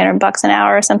costs, $300 an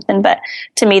hour or something. But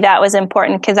to me, that was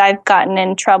important because I've gotten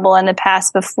in trouble in the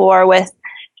past before with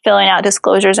filling out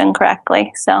disclosures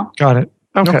incorrectly. So got it.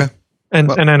 Okay.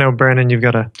 And I know, Brandon, you've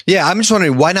got a... Yeah, I'm just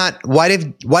wondering, why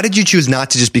did you choose not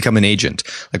to just become an agent?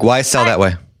 Like, why sell that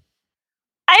way?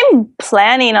 I'm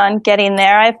planning on getting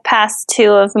there. I've passed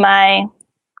 2 of my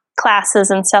classes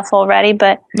and stuff already,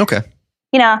 but okay.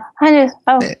 I haven't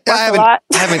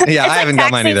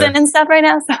got mine either. And stuff right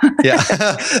now. So. Yeah,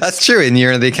 that's true. And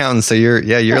you're the accountant, so you're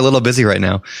a little busy right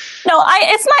now. No,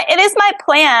 it is my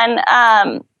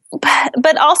plan.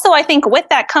 But also I think with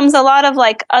that comes a lot of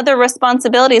like other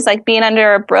responsibilities, like being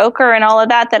under a broker and all of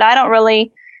that I don't really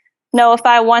know if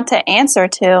I want to answer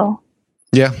to.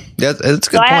 Yeah, that's a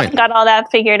good point. I haven't got all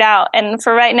that figured out. And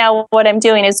for right now, what I'm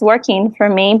doing is working for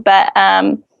me. But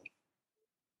I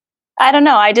don't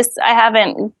know. I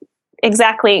haven't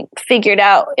exactly figured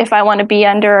out if I want to be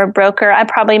under a broker. I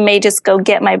probably may just go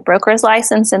get my broker's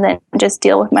license and then just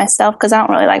deal with myself because I don't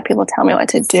really like people telling me what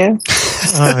to do.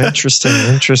 Oh,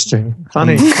 interesting.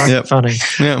 Funny. Yeah. Funny.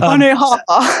 Yeah. Funny.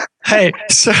 Hey,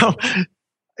 so,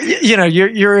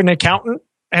 you're an accountant.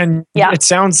 And it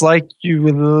sounds like you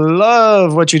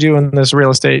love what you do in this real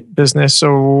estate business.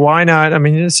 So why not? I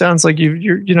mean, it sounds like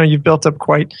you've built up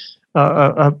quite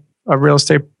a real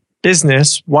estate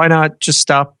business. Why not just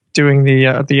stop doing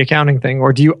the accounting thing?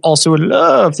 Or do you also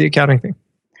love the accounting thing?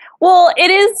 Well, it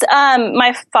is.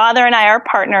 My father and I are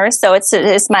partners, so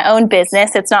it's my own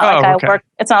business. It's not I work.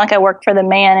 It's not like I work for the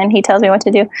man and he tells me what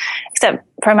to do, except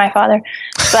for my father.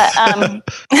 But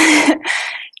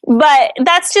but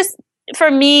that's just. For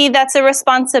me, that's a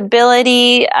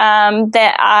responsibility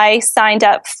that I signed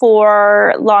up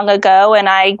for long ago, and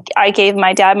I gave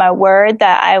my dad my word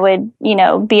that I would,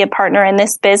 be a partner in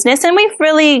this business. And we've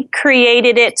really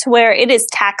created it to where it is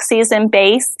tax season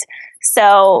based.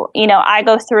 So, I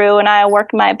go through and I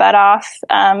work my butt off,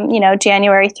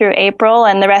 January through April,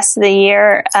 and the rest of the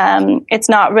year, it's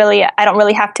not really, I don't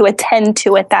really have to attend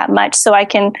to it that much. So I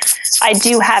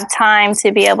do have time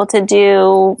to be able to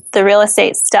do the real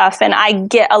estate stuff, and I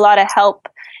get a lot of help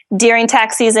during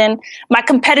tax season. My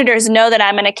competitors know that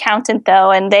I'm an accountant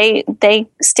though, and they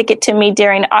stick it to me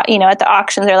during, at the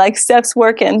auctions. They're like, Steph's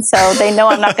working. So they know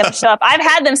I'm not going to show up. I've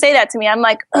had them say that to me. I'm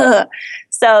like, ugh.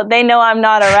 So they know I'm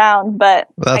not around, but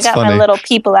I got my little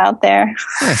people out there.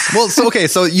 Nice. Well,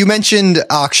 so you mentioned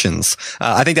auctions.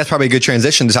 I think that's probably a good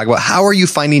transition to talk about how are you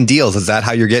finding deals? Is that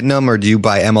how you're getting them, or do you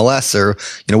buy MLS, or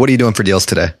what are you doing for deals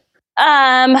today?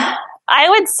 I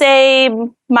would say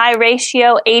my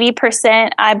ratio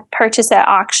 80% I purchase at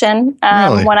auction.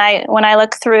 Really? When I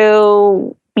look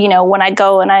through, when I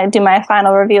go and I do my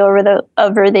final review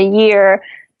over the year,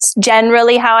 it's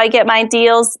generally how I get my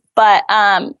deals. But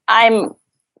I'm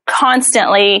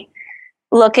constantly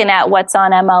looking at what's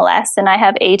on MLS, and I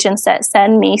have agents that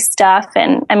send me stuff.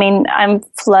 And I mean, I'm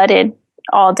flooded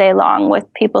all day long with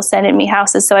people sending me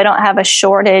houses, so I don't have a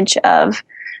shortage of.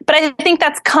 But I think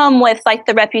that's come with like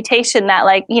the reputation that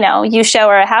you show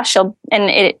her a house,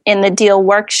 and the deal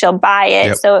works, she'll buy it.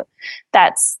 Yep. So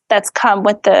that's come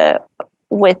with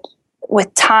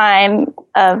with time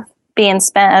of being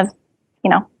spent of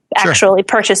actually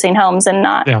purchasing homes and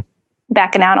not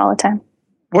backing out all the time.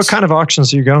 What kind of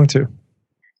auctions are you going to?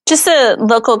 Just the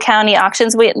local county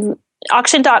auctions.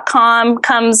 Auction.com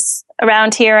comes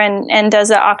around here and does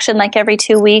an auction like every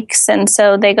 2 weeks. And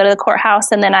so they go to the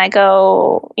courthouse, and then I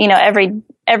go,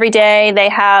 every day they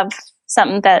have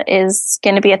something that is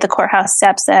going to be at the courthouse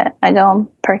steps that I go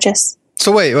and purchase.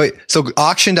 So wait. So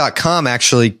auction.com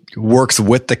actually works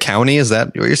with the county. Is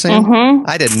that what you're saying? Mm-hmm.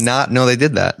 I did not know they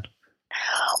did that.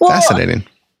 Well, fascinating.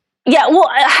 Yeah, well,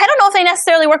 I don't know if they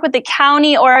necessarily work with the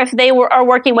county or if they are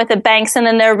working with the banks and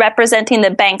then they're representing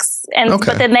the banks.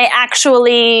 But then they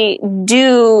actually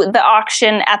do the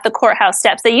auction at the courthouse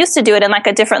steps. They used to do it in like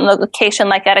a different location,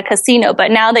 like at a casino,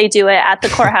 but now they do it at the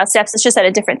courthouse steps. It's just at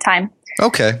a different time.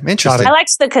 Okay, interesting. I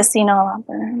liked the casino a lot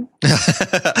better.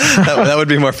 that would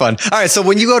be more fun. All right, so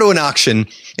when you go to an auction,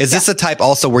 is this a type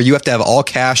also where you have to have all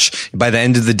cash by the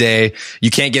end of the day? You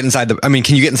can't get inside can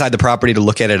you get inside the property to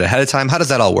look at it ahead of time? How does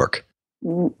that all work?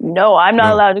 No, I'm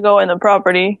not allowed to go in the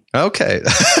property. Okay.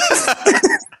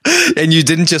 And you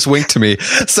didn't just wink to me.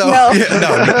 So no.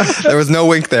 No, there was no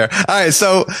wink there. All right.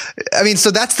 So, so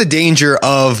that's the danger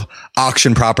of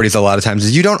auction properties. A lot of times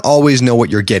is you don't always know what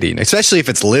you're getting, especially if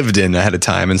it's lived in ahead of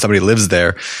time and somebody lives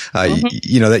there. That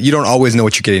you don't always know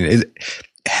what you're getting.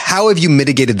 How have you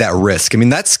mitigated that risk?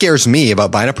 That scares me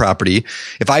about buying a property.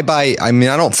 If I I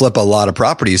don't flip a lot of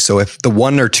properties. So if the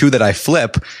one or two that I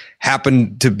flip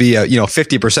happen to be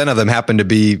 50% of them happen to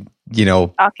be,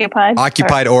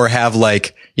 occupied or have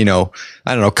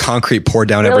concrete poured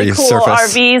down really every cool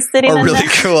surface. RVs sitting or really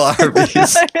cool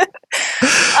RVs.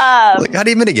 How do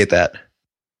you mitigate that?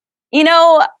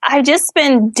 I've just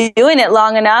been doing it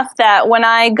long enough that when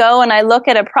I go and I look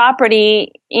at a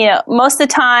property, most of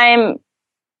the time,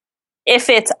 if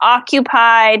it's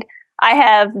occupied, I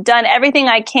have done everything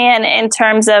I can in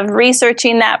terms of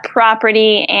researching that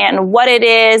property and what it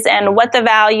is and what the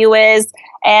value is,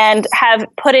 and have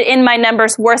put it in my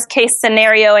numbers, worst case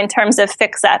scenario in terms of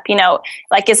fix up,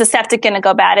 is the septic going to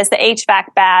go bad? Is the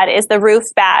HVAC bad? Is the roof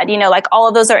bad? All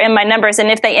of those are in my numbers. And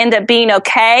if they end up being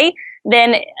okay,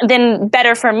 then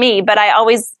better for me. But I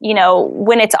always,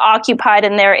 when it's occupied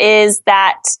and there is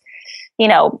that,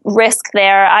 risk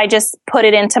there, I just put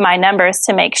it into my numbers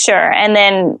to make sure. And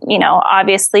then,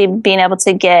 obviously being able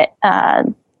to get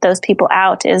those people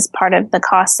out is part of the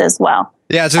cost as well.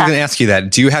 Yeah, I was going to ask you that.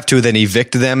 Do you have to then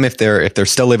evict them if they're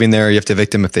still living there? You have to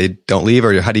evict them if they don't leave,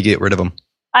 or how do you get rid of them?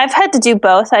 I've had to do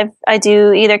both. I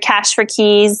do either cash for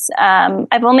keys.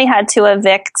 I've only had to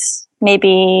evict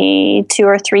maybe 2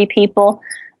 or 3 people.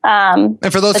 And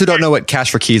for those who don't know what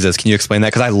cash for keys is, can you explain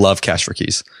that? Because I love cash for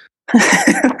keys.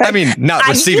 Not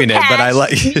receiving it, but I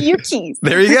like your keys.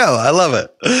 There you go. I love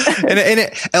it. And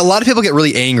a lot of people get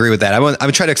really angry with that.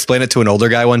 I'm trying to explain it to an older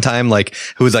guy one time,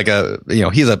 who's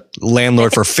he's a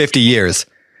landlord for 50 years.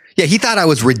 Yeah, he thought I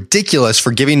was ridiculous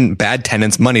for giving bad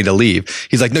tenants money to leave.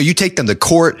 He's like, no, you take them to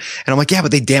court. And I'm like, yeah,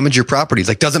 but they damage your property. He's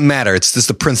like, doesn't matter. It's just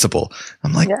the principle.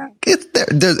 I'm like, this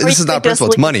is not principle.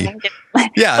 It's money.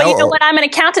 Yeah. But you know what? I'm an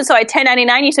accountant, so I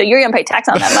 1099 you, so you're going to pay tax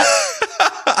on that money.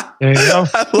 There you go.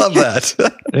 I love that.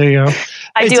 There you go.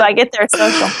 I do. I get their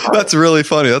social. That's really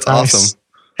funny. That's awesome.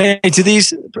 Hey, do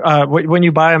these, when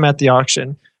you buy them at the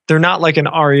auction, they're not like an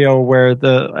REO where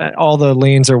all the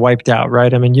liens are wiped out,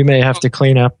 right? You may have to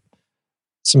clean up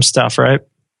some stuff, right?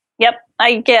 Yep.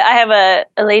 I have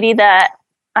a lady that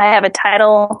I have a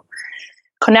title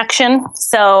connection.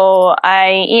 So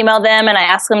I email them and I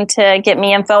ask them to get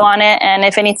me info on it. And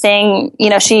if anything, we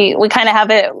kind of have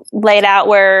it laid out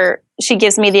where she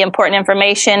gives me the important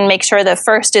information, make sure the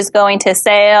first is going to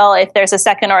sale. If there's a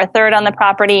second or a third on the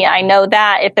property, I know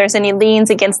that. If there's any liens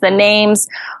against the names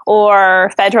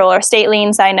or federal or state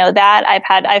liens, I know that.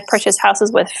 I've purchased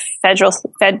houses with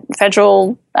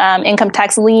federal income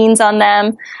tax liens on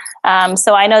them.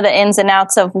 So I know the ins and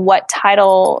outs of what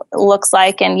title looks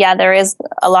like. And yeah, there is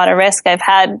a lot of risk. I've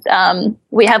had,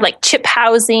 we have CHIP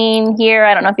housing here.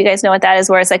 I don't know if you guys know what that is,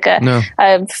 where it's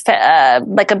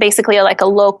basically a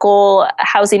local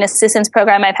housing assistance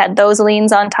program. I've had those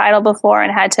liens on title before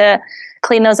and had to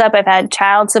clean those up. I've had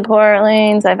child support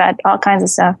liens. I've had all kinds of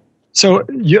stuff. So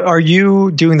are you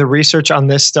doing the research on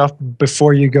this stuff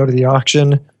before you go to the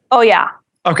auction? Oh yeah.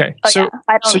 Okay. Oh,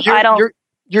 yeah.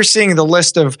 You're seeing the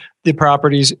list of the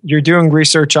properties. You're doing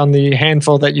research on the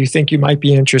handful that you think you might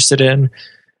be interested in,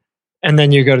 and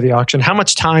then you go to the auction. How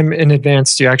much time in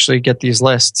advance do you actually get these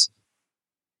lists?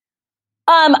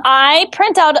 I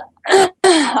print out.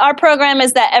 Our program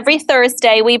is that every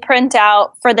Thursday we print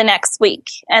out for the next week,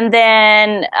 and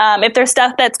then if there's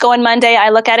stuff that's going Monday, I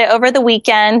look at it over the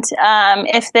weekend.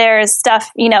 If there's stuff,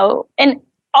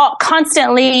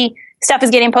 constantly. Stuff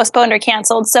is getting postponed or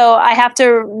canceled. So I have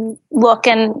to look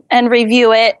and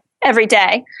review it every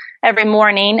day, every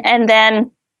morning. And then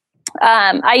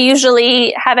I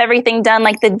usually have everything done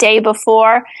the day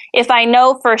before. If I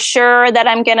know for sure that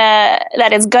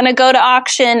that it's gonna go to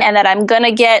auction and that I'm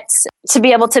gonna get to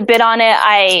be able to bid on it,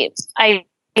 I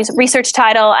research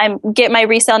title, I get my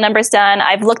resale numbers done.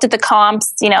 I've looked at the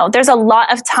comps. There's a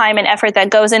lot of time and effort that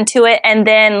goes into it. And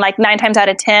then 9 times out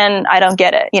of 10, I don't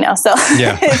get it, so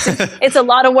yeah. it's a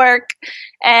lot of work.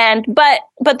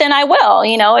 But then I will,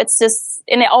 it's just,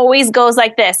 and it always goes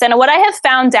like this. And what I have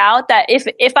found out that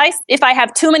if I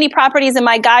have too many properties and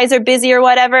my guys are busy or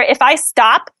whatever, if I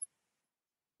stop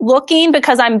looking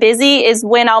because I'm busy is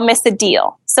when I'll miss a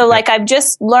deal. So I've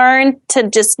just learned to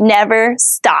just never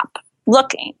stop.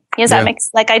 looking. Does that make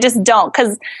I just don't,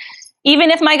 because even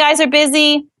if my guys are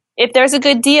busy, if there's a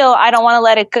good deal, I don't want to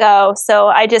let it go. So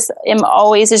I just am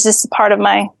always, it's just part of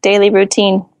my daily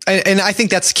routine. And I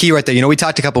think that's key right there. We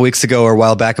talked a couple weeks ago or a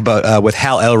while back about with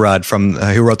Hal Elrod from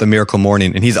who wrote The Miracle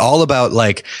Morning, and he's all about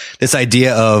like this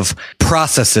idea of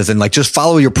processes and like just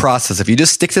follow your process. If you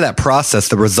just stick to that process,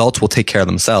 the results will take care of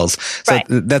themselves. So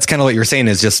that's kind of what you're saying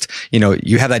is just,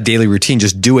 you have that daily routine,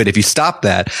 just do it. If you stop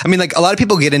that, I mean, like a lot of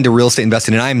people get into real estate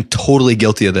investing, and I'm totally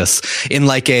guilty of this in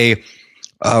like a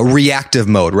reactive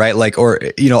mode, right? Like, or,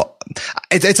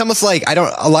 it's almost like a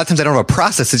lot of times I don't have a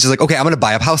process. It's just like, okay, I'm going to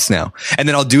buy a house now, and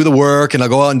then I'll do the work and I'll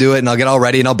go out and do it and I'll get all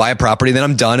ready and I'll buy a property. Then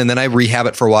I'm done. And then I rehab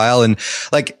it for a while. And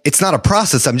like, it's not a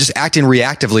process. I'm just acting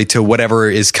reactively to whatever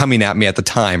is coming at me at the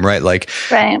time. Right. Like,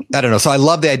 I don't know. So I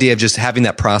love the idea of just having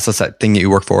that process, that thing that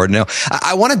you work forward. Now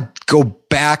I want to go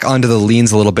back onto the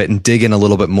liens a little bit and dig in a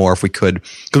little bit more if we could,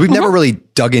 because we've never really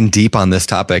dug in deep on this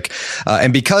topic.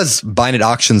 And because buying at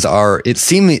auctions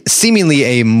seemingly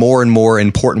a more and more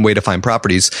important way to find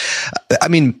properties. I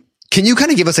mean, can you kind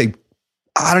of give us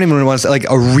I don't even want to say like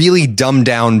a really dumbed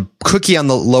down cookie on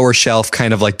the lower shelf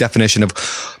kind of like definition of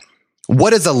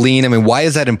what is a lien? I mean, why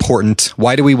is that important?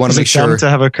 Why do we want to make sure to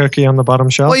have a cookie on the bottom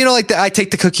shelf? Well, like I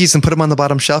take the cookies and put them on the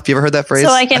bottom shelf. You ever heard that phrase? So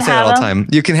I can have all them the time.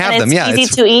 You can have them. Yeah,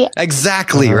 easy to eat.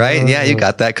 Exactly right. Yeah, you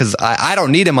got that because I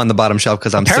don't need them on the bottom shelf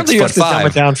because I'm apparently 6'5". You have to dumb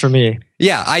it down for me.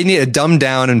 Yeah, I need to dumb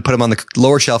down and put them on the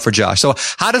lower shelf for Josh. So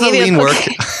how does a lien work?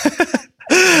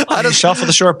 On the shelf of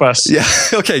the short bus. Yeah.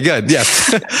 Okay. Good.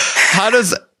 Yes. How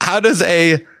does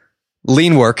a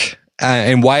lien work,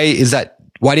 and why do you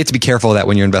have to be careful of that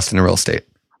when you're investing in real estate?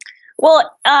 Well,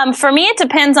 for me, it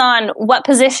depends on what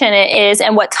position it is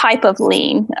and what type of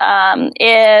lien.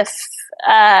 If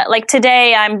like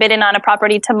today, I'm bidding on a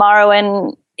property tomorrow,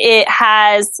 and it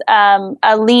has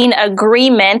a lien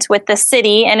agreement with the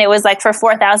city, and it was like for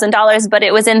 $4,000, but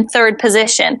it was in third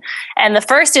position, and the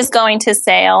first is going to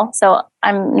sale. So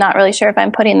I'm not really sure if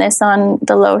I'm putting this on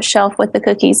the low shelf with the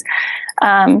cookies.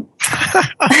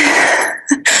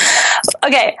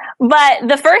 Okay, but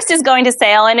the first is going to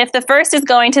sale, and if the first is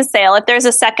going to sale, if there's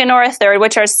a second or a third,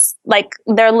 which are like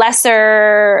they're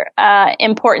lesser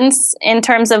importance in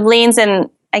terms of liens,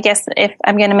 and I guess if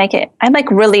I'm going to make it, I'm like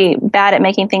really bad at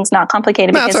making things not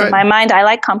complicated because in my mind, I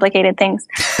like complicated things.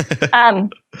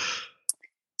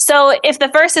 So if the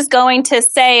first is going to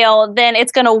sale, then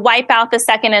it's going to wipe out the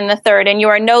second and the third, and you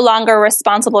are no longer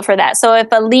responsible for that. So if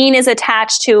a lien is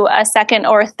attached to a second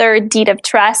or third deed of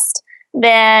trust,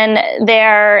 then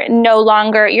you're no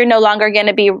longer going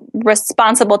to be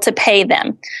responsible to pay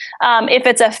them. If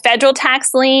it's a federal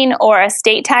tax lien or a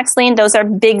state tax lien, those are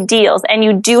big deals, and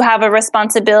you do have a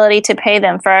responsibility to pay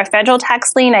them. For a federal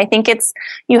tax lien, I think they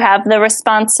have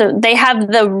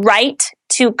the right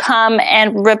to come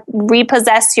and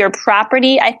repossess your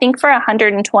property, I think for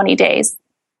 120 days.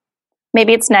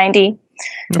 Maybe it's 90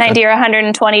 or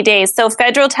 120 days. So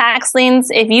federal tax liens,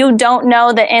 if you don't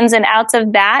know the ins and outs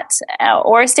of that,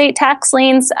 or state tax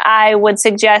liens, I would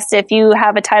suggest if you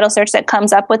have a title search that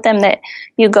comes up with them that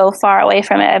you go far away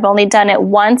from it. I've only done it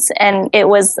once, and it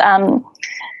was,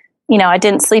 I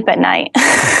didn't sleep at night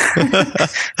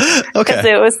because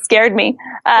it scared me.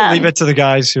 Leave it to the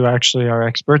guys who actually are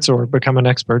experts or become an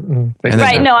expert.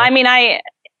 Right. No, I mean,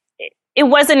 it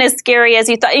wasn't as scary as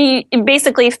you thought.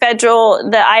 Basically, the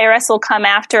IRS will come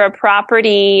after a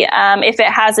property if it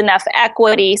has enough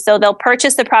equity. So they'll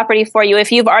purchase the property for you.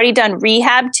 If you've already done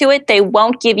rehab to it, they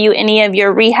won't give you any of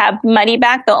your rehab money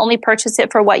back. They'll only purchase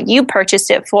it for what you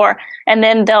purchased it for, and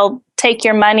then they'll take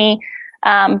your money.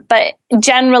 But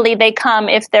generally, they come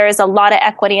if there is a lot of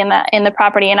equity in the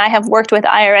property. And I have worked with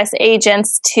IRS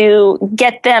agents to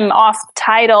get them off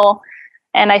title,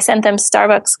 and I sent them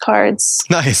Starbucks cards.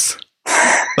 Nice.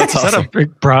 That's awesome. Is that a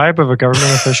big bribe of a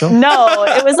government official? No,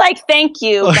 it was like, thank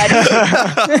you, buddy.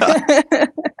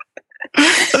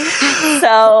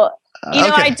 So,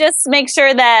 I just make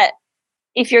sure that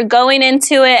if you're going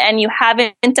into it and you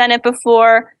haven't done it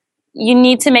before, you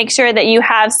need to make sure that you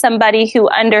have somebody who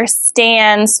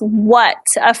understands what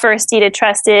a first deed of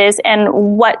trust is and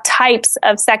what types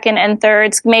of second and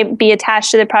thirds may be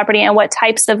attached to the property and what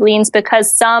types of liens,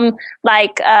 because some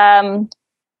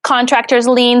contractors'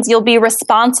 liens you'll be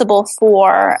responsible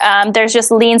for. There's just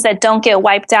liens that don't get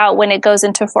wiped out when it goes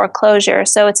into foreclosure.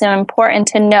 So it's important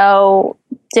to know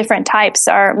different types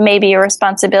are maybe your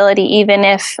responsibility, even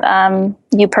if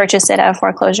you purchase it at a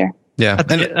foreclosure. Yeah.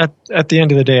 At the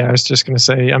end of the day, I was just going to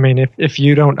say, I mean, if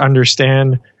you don't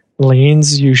understand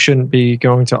liens, you shouldn't be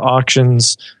going to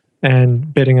auctions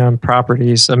and bidding on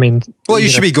properties. I mean, well, you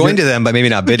should be going to them, but maybe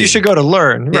not bidding. You should go to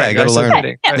learn. Yeah, right? go to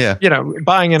learn. Yeah. You know,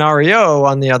 buying an REO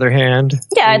on the other hand.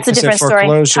 Yeah, it's a different story.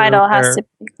 Title has to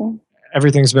be.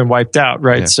 Everything's been wiped out,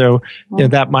 right? Yeah. So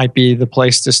that might be the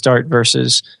place to start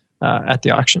versus at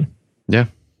the auction. Yeah,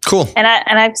 cool. And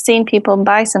I've seen people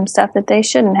buy some stuff that they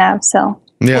shouldn't have. So.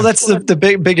 Yeah. Well, that's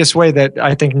the biggest way that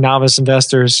I think novice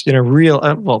investors,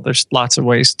 there's lots of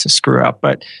ways to screw up,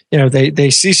 but they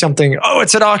see something,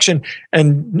 it's at auction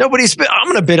and I'm going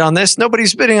to bid on this.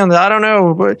 Nobody's bidding on that. I don't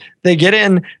know. But they get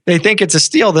in, they think it's a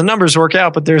steal. The numbers work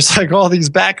out, but there's like all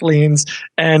these back liens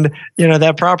and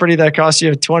that property that costs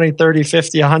you 20, 30,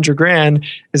 50, 100 grand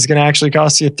is going to actually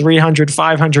cost you 300,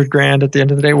 500 grand at the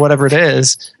end of the day, whatever it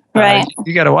is. Right.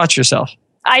 You got to watch yourself.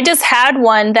 I just had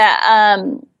one that,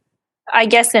 I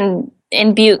guess in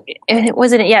Butte, it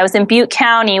was in Butte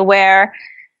County where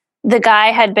the guy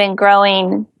had been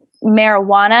growing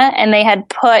marijuana and they had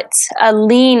put a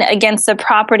lien against the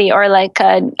property or like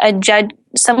a judge,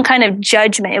 some kind of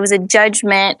judgment. It was a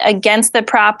judgment against the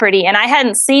property. And I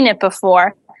hadn't seen it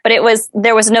before, but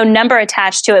there was no number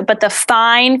attached to it. But the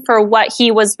fine for what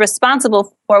he was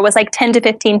responsible for was like $10,000 to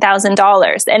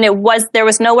 $15,000. And there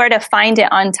was nowhere to find it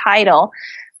on title.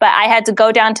 But I had to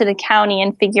go down to the county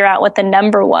and figure out what the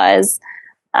number was.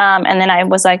 And then I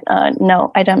was like,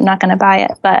 no, I'm not going to buy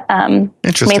it. But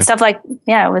interesting. I mean, stuff like,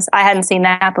 I hadn't seen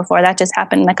that before. That just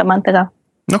happened like a month ago.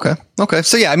 Okay.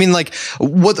 So I mean, like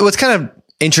what's kind of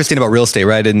interesting about real estate,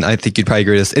 right? And I think you'd probably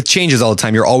agree with this. It changes all the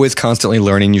time. You're always constantly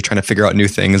learning. You're trying to figure out new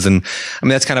things. And I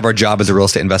mean, that's kind of our job as a real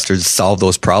estate investor is solve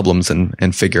those problems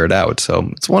and figure it out. So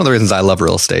it's one of the reasons I love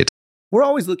real estate. We're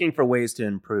always looking for ways to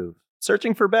improve,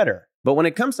 searching for better. But when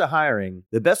it comes to hiring,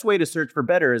 the best way to search for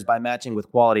better is by matching with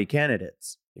quality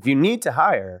candidates. If you need to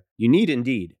hire, you need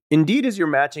Indeed. Indeed is your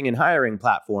matching and hiring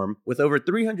platform with over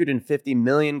 350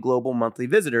 million global monthly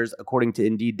visitors according to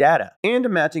Indeed data, and a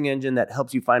matching engine that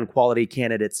helps you find quality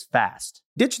candidates fast.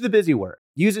 Ditch the busy work.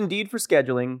 Use Indeed for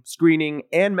scheduling, screening,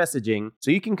 and messaging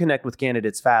so you can connect with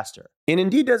candidates faster. And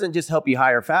Indeed doesn't just help you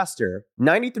hire faster.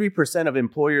 93% of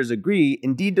employers agree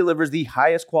Indeed delivers the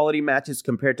highest quality matches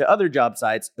compared to other job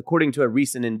sites, according to a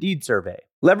recent Indeed survey.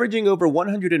 Leveraging over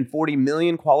 140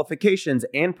 million qualifications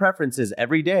and preferences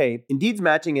every day, Indeed's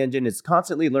matching engine is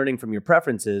constantly learning from your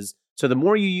preferences, so the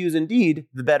more you use Indeed,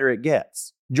 the better it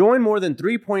gets. Join more than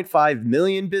 3.5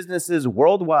 million businesses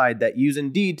worldwide that use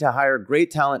Indeed to hire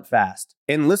great talent fast.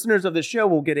 And listeners of the show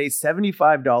will get a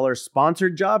 $75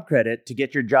 sponsored job credit to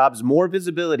get your jobs more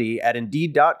visibility at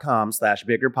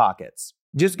Indeed.com/biggerpockets.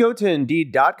 Just go to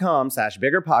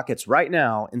Indeed.com/biggerpockets right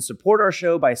now and support our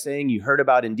show by saying you heard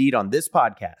about Indeed on this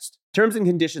podcast. Terms and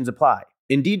conditions apply.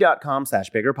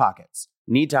 Indeed.com/biggerpockets.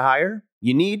 Need to hire?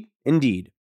 You need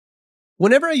Indeed.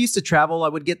 Whenever I used to travel, I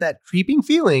would get that creeping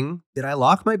feeling that I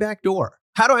locked my back door.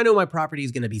 How do I know my property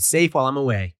is going to be safe while I'm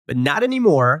away? But not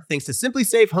anymore, thanks to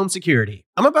SimpliSafe Home Security.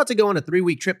 I'm about to go on a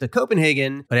 3-week trip to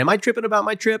Copenhagen, but am I tripping about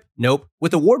my trip? Nope.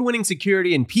 With award-winning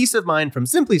security and peace of mind from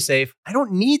SimpliSafe, I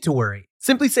don't need to worry.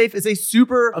 SimpliSafe is a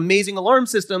super amazing alarm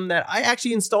system that I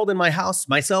actually installed in my house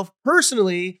myself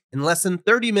personally in less than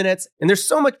 30 minutes. And there's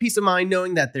so much peace of mind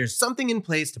knowing that there's something in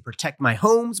place to protect my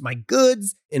homes, my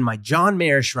goods, and my John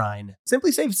Mayer shrine.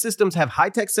 SimpliSafe systems have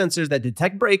high-tech sensors that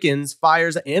detect break-ins,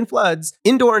 fires, and floods,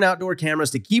 indoor and outdoor cameras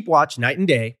to keep watch night and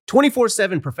day,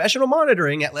 24/7 professional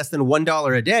monitoring at less than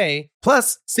 $1 a day.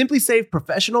 Plus, SimpliSafe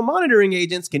professional monitoring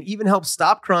agents can even help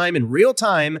stop crime in real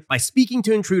time by speaking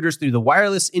to intruders through the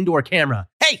wireless indoor camera.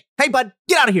 Hey, bud,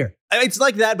 get out of here. It's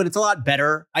like that, but it's a lot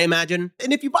better, I imagine.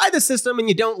 And if you buy the system and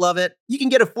you don't love it, you can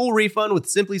get a full refund with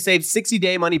SimpliSafe's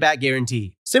 60-day money-back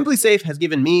guarantee. SimpliSafe has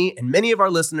given me and many of our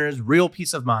listeners real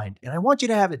peace of mind, and I want you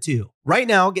to have it too. Right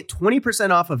now, get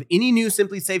 20% off of any new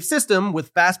SimpliSafe system with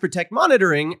Fast Protect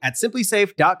monitoring at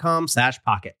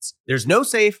simplisafe.com/pockets. There's no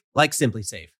safe like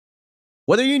SimpliSafe.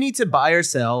 Whether you need to buy or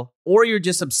sell, or you're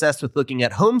just obsessed with looking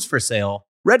at homes for sale,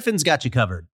 Redfin's got you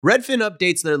covered. Redfin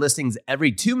updates their listings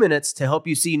every 2 minutes to help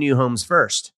you see new homes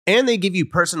first. And they give you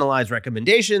personalized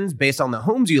recommendations based on the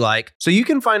homes you like, so you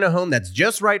can find a home that's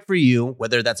just right for you,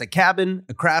 whether that's a cabin,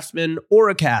 a craftsman, or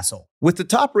a castle. With the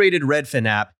top-rated Redfin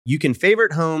app, you can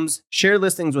favorite homes, share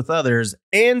listings with others,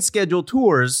 and schedule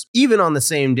tours even on the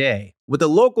same day, with a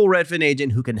local Redfin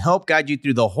agent who can help guide you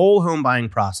through the whole home buying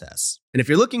process. And if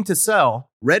you're looking to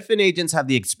sell, Redfin agents have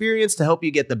the experience to help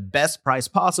you get the best price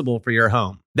possible for your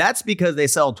home. That's because they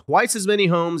sell twice as many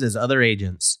homes as other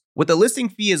agents. With a listing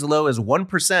fee as low as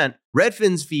 1%,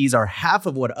 Redfin's fees are half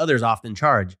of what others often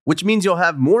charge, which means you'll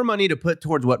have more money to put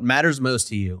towards what matters most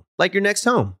to you, like your next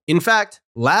home. In fact,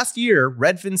 last year,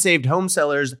 Redfin saved home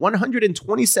sellers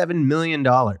 $127 million.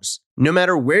 No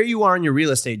matter where you are in your real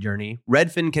estate journey,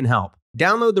 Redfin can help.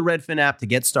 Download the Redfin app to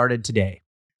get started today.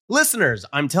 Listeners,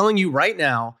 I'm telling you right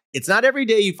now, it's not every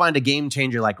day you find a game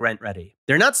changer like RentRedi.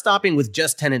 They're not stopping with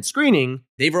just tenant screening.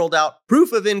 They've rolled out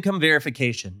proof of income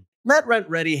verification. Let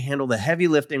RentRedi handle the heavy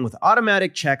lifting with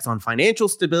automatic checks on financial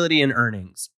stability and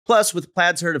earnings. Plus, with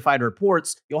Plaid certified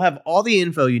reports, you'll have all the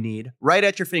info you need right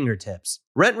at your fingertips.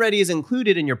 RentRedi is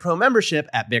included in your pro membership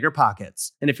at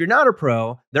BiggerPockets. And if you're not a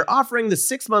pro, they're offering the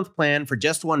 6-month plan for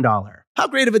just $1. How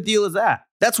great of a deal is that?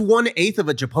 That's 1/8 of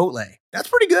a Chipotle. That's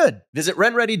pretty good. Visit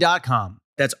rentredi.com.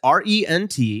 That's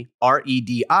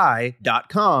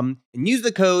RENTREDI.com and use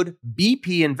the code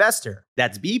BPInvestor.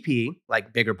 That's BP,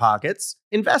 like BiggerPockets,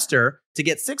 Investor, to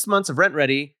get 6 months of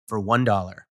RentRedi for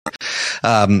 $1.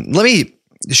 Let me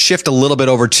shift a little bit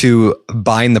over to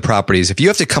buying the properties. If you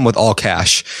have to come with all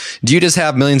cash, do you just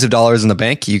have millions of dollars in the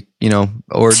bank?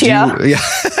 Or do you? Yeah.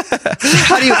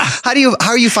 How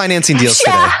are you financing deals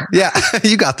today? Yeah,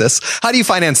 you got this. How do you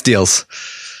finance deals?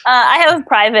 I have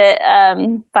private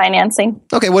financing.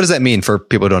 Okay, what does that mean for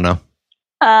people who don't know?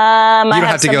 You don't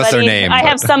have to give us their name. I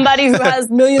have somebody who has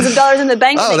millions of dollars in the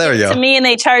bank. Oh, there you go. To me, and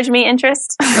they charge me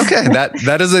interest. Okay,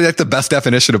 that is like the best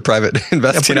definition of private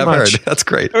investing I've heard. That's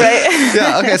great. Right?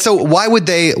 Yeah. Okay. So why would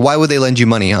they lend you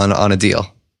money on a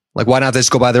deal? Like, why not just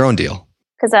go buy their own deal?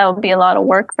 Because that would be a lot of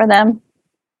work for them.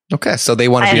 Okay, so they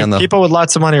want to be on the people with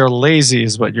lots of money are lazy,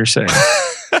 is what you're saying.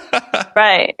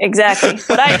 Right, exactly.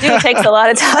 What I do takes a lot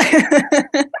of time.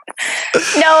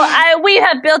 No, we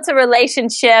have built a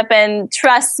relationship and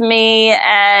trusts me,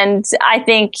 and I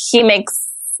think he makes,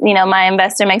 my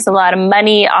investor makes a lot of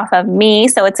money off of me,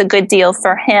 so it's a good deal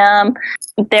for him.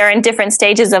 They're in different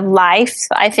stages of life,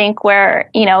 I think, where,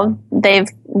 they've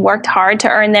worked hard to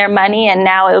earn their money, and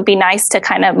now it would be nice to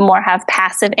kind of more have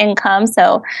passive income.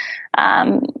 So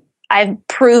I've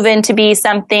proven to be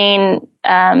something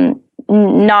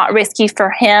not risky for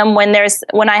him. When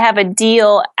I have a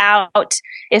deal out,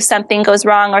 if something goes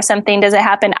wrong or something doesn't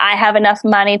happen, I have enough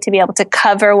money to be able to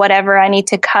cover whatever I need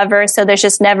to cover. So there's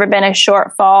just never been a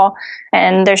shortfall,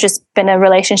 and there's just been a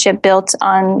relationship built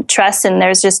on trust, and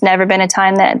there's just never been a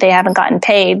time that they haven't gotten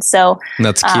paid. So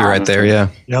that's key right there. Yeah.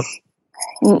 Yep.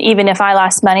 Even if I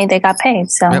lost money, they got paid.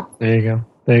 So yep. There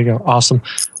you go. Awesome.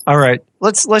 All right.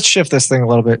 Let's shift this thing a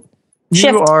little bit.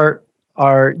 You are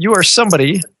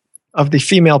somebody of the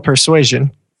female persuasion.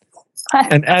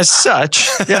 And as such,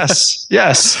 yes,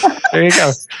 there you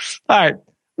go. All right.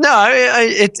 No,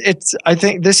 I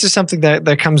think this is something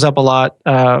that comes up a lot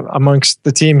amongst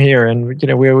the team here. And,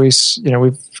 we always,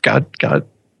 we've got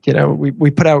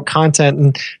we put out content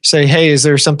and say, hey, is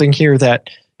there something here that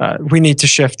we need to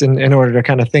shift in order to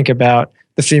kind of think about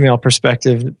the female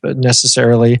perspective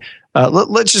necessarily.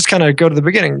 Let's just kind of go to the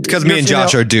beginning. Because me and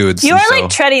Josh are dudes. You are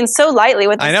treading so lightly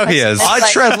with this. I know he is.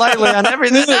 I tread lightly on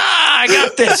everything. I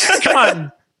got this. Come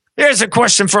on. Here's a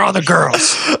question for all the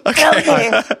girls.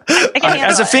 Okay.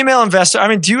 As a female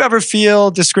investor, do you ever feel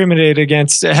discriminated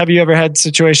against? Have you ever had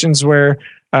situations where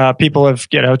people have,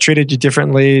 treated you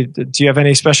differently? Do you have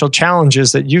any special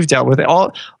challenges that you've dealt with?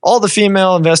 All the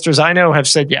female investors I know have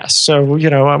said yes. So,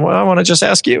 I want to just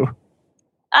ask you.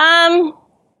 I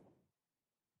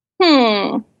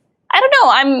don't know.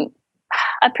 I'm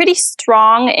a pretty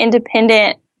strong,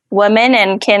 independent woman,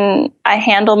 and I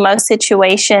handle most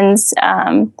situations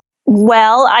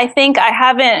well. I think I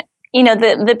haven't,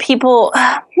 the people.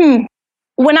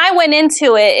 When I went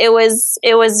into it, it was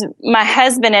my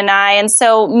husband and I, and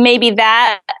so maybe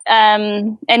that.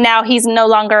 And now he's no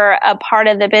longer a part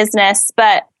of the business,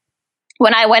 but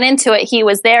when I went into it, he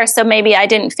was there. So maybe I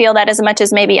didn't feel that as much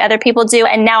as maybe other people do.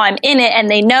 And now I'm in it,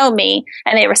 and they know me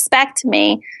and they respect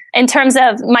me. In terms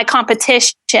of my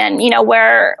competition,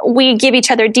 where we give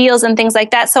each other deals and things like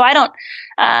that. So I don't,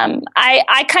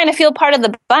 I kind of feel part of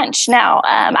the bunch now.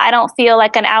 I don't feel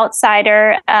like an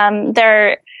outsider.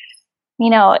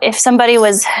 If somebody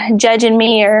was judging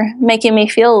me or making me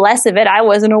feel less of it, I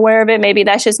wasn't aware of it. Maybe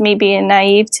that's just me being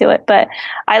naive to it, but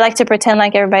I like to pretend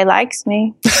like everybody likes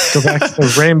me. Go back to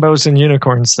the rainbows and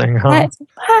unicorns thing, huh?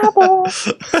 Bubble.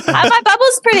 My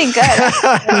bubble's pretty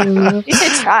good. You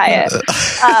should try it.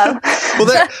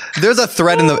 Well, there's a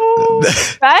thread in the.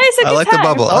 Right? I like the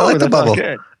bubble. I like the bubble.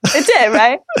 Good. It did,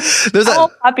 right? I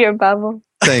won't pop your bubble.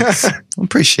 Thanks.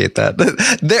 Appreciate that.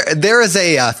 There is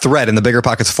a thread in the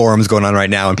BiggerPockets forums going on right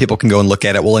now, and people can go and look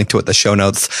at it. We'll link to it in the show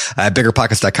notes at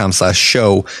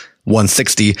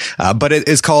biggerpockets.com/show160. But it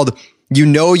is called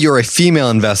you're a female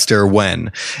investor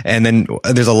when. And then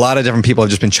there's a lot of different people have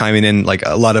just been chiming in, like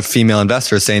a lot of female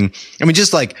investors saying,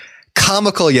 just like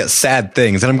comical yet sad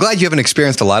things. And I'm glad you haven't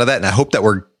experienced a lot of that. And I hope that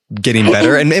we're getting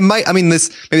better. And it might, maybe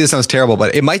this sounds terrible,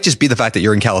 but it might just be the fact that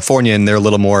you're in California and they're a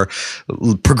little more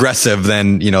progressive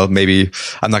than, maybe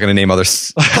I'm not going to name other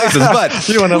places, but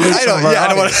you want to lose I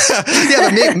don't want to,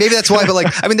 but maybe that's why,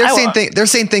 but they're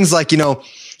saying things like, kind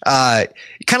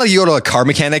of like you go to a car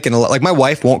mechanic and like my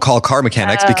wife won't call car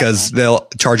mechanics because they'll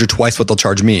charge her twice what they'll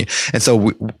charge me. And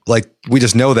so we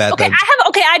just know that. Okay.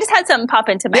 I just had something pop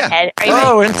into my head. Are you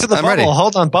ready? Into the bubble. Ready.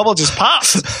 Hold on. Bubble just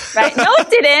popped. Right. No, it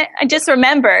didn't. I just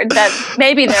remembered that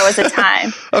maybe there was a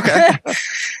time. Okay.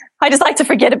 I just like to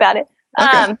forget about it.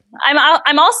 Okay.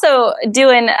 I'm also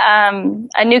doing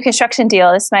a new construction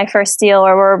deal. This is my first deal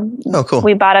where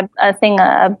we bought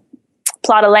a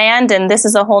plot of land, and this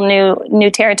is a whole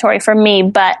new territory for me.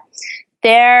 But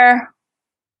there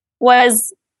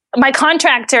was my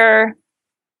contractor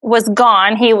was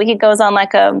gone. He goes on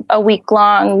like a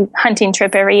week-long hunting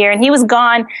trip every year, and he was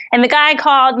gone. And the guy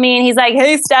called me, and he's like,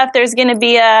 "Hey, Steph, there's going to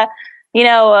be a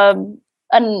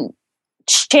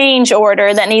change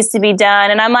order that needs to be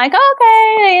done." And I'm like,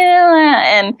 "Okay,"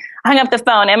 and I hung up the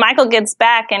phone. And Michael gets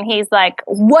back, and he's like,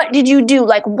 "What did you do?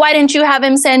 Like, why didn't you have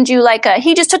him send you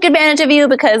he just took advantage of you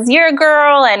because you're a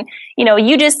girl, and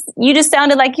you just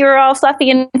sounded like you were all fluffy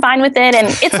and fine with it, and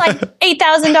it's like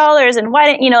 $8,000, and why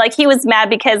didn't he was mad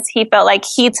because he felt like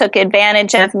he took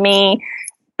advantage of me,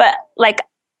 but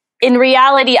in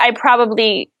reality, I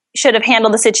probably should have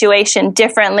handled the situation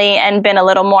differently and been a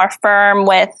little more firm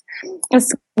with."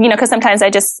 Because sometimes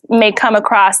I just may come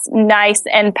across nice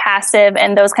and passive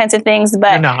and those kinds of things,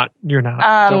 but you're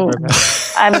not. Don't worry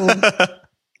about it.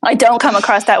 I don't come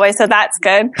across that way, so that's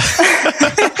good.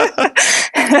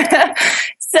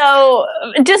 So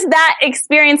just that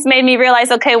experience made me realize,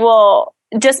 okay, well,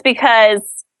 just because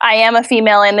I am a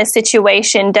female in this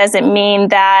situation doesn't mean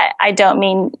that I don't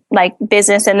mean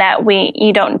business, and that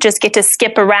you don't just get to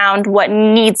skip around what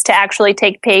needs to actually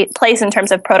take place in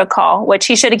terms of protocol, which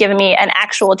he should have given me an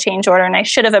actual change order, and I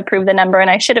should have approved the number, and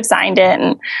I should have signed it,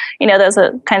 and those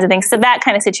are kinds of things. So that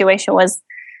kind of situation was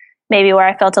maybe where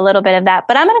I felt a little bit of that,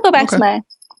 but I'm going to go back to my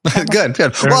Good.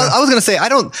 Well, I was going to say,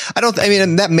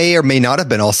 that may or may not have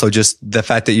been also just the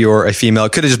fact that you're a female.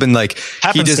 It could have just been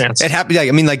happenstance. It happened.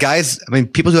 Yeah, guys,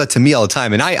 people do that to me all the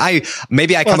time. And I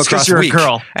come across weak,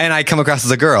 and I come across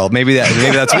as a girl. Maybe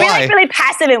that's why. You're really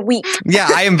passive and weak. Yeah,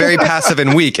 I am very passive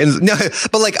and weak. And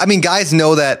guys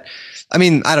know that. I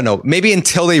don't know. Maybe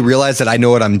until they realize that I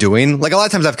know what I'm doing. Like a lot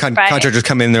of times I've contractors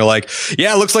come in and they're like,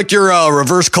 "Yeah, it looks like your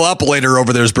reverse collapilator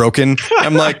over there is broken."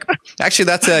 I'm like, "Actually,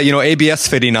 that's a ABS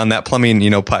fitting on that plumbing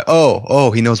pipe."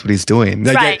 Oh, he knows what he's doing.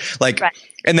 Right.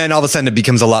 And then all of a sudden it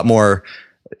becomes a lot more.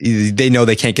 They know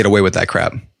they can't get away with that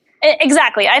crap.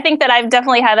 Exactly. I think that I've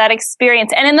definitely had that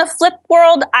experience. And in the flip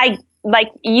world,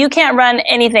 you can't run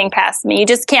anything past me. You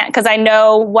just can't, because I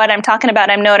know what I'm talking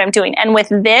about. I know what I'm doing. And with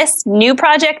this new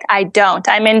project, I don't.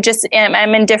 I'm in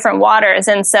different waters.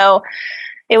 And so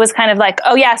it was kind of like,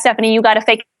 "Oh yeah, Stephanie, you got to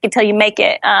fake it till you make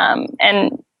it."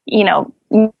 And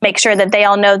make sure that they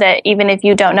all know that even if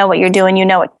you don't know what you're doing, you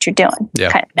know what you're doing,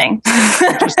 kind of thing.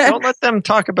 Just don't let them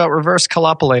talk about reverse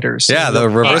collapilators. Yeah, the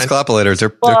reverse collapilators, they're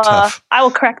tough. I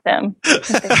will correct them.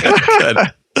 Good.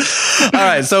 All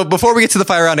right. So before we get to the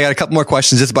fire round, I got a couple more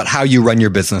questions just about how you run your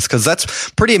business, because that's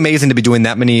pretty amazing to be doing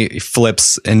that many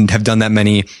flips and have done that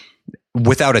many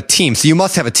without a team. So you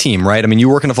must have a team, right? You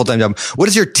work in a full-time job. What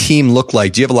does your team look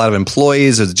like? Do you have a lot of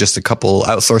employees, or is it just a couple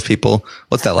outsourced people?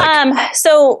 What's that like?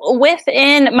 So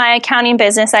within my accounting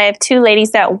business, I have 2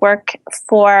 ladies that work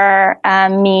for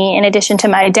me in addition to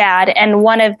my dad. And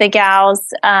one of the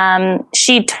gals,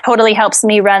 she totally helps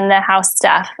me run the house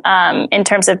stuff in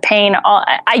terms of paying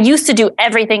I used to do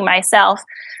everything myself.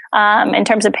 In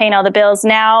terms of paying all the bills.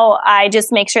 Now I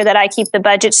just make sure that I keep the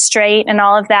budget straight and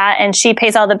all of that. And she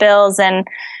pays all the bills, and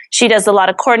she does a lot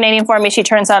of coordinating for me. She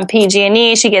turns on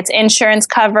PG&E. She gets insurance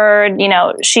covered.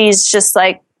 She's just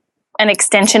like an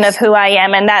extension of who I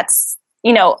am. And that's,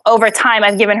 over time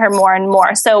I've given her more and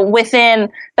more. So within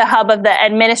the hub of the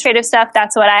administrative stuff,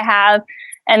 that's what I have.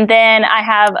 And then I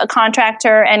have a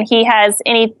contractor, and he has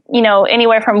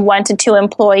anywhere from 1 to 2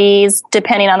 employees,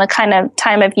 depending on the kind of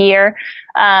time of year.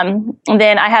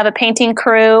 Then I have a painting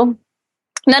crew.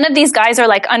 None of these guys are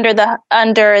under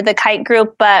the Kite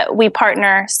Group, but we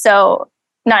partner. So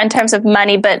not in terms of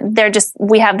money, but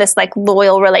we have this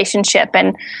loyal relationship,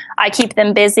 and I keep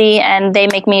them busy and they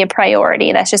make me a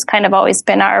priority. That's just kind of always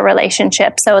been our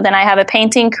relationship. So then I have a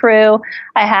painting crew.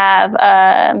 I have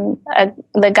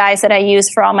the guys that I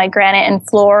use for all my granite and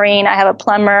flooring. I have a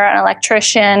plumber, an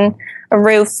electrician, a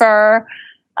roofer,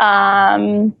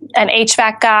 an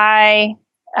HVAC guy,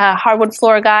 a hardwood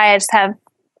floor guy. I just have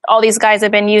all these guys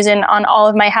have been using on all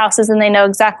of my houses, and they know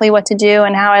exactly what to do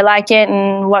and how I like it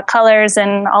and what colors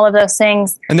and all of those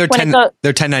things. And they're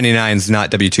 1099s,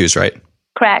 not W-2s, right?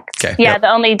 Correct. Okay. Yeah, the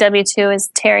only W-2 is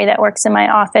Terry that works in my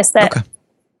office that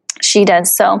she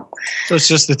does. So it's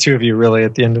just the two of you really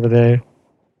at the end of the day.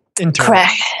 Internally.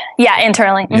 Correct. Yeah,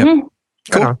 internally. Yep. Mm-hmm.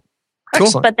 Cool.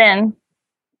 Excellent. But then,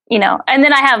 and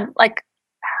then I have like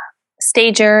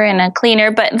stager and a cleaner,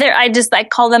 but I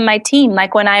call them my team.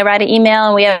 Like when I write an email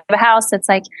and we have a house, it's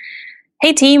like,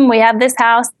 hey team, we have this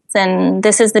house and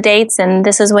this is the dates and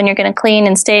this is when you're going to clean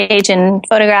and stage and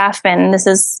photograph. And this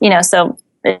is, so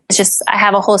it's just, I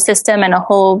have a whole system and a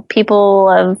whole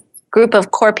group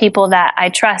of core people that I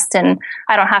trust, and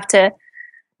I don't have to,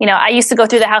 I used to go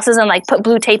through the houses and like put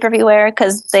blue tape everywhere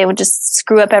because they would just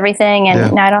screw up everything.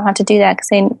 And now I don't have to do that because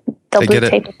they'll blue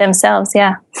tape it themselves.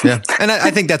 Yeah. Yeah. And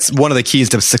I think that's one of the keys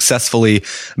to successfully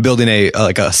building a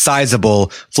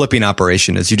sizable flipping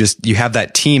operation is you have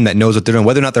that team that knows what they're doing,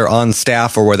 whether or not they're on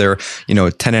staff or whether,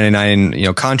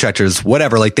 1099, contractors,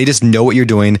 whatever, like they just know what you're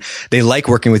doing. They like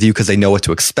working with you because they know what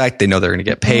to expect. They know they're going to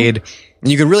get paid. Mm-hmm.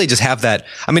 And you can really just have that.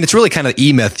 I mean, it's really kind of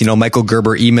E-Myth, Michael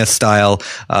Gerber E-Myth style,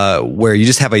 where you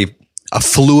just have a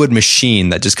fluid machine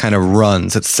that just kind of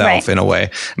runs itself in a way.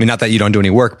 I mean, not that you don't do any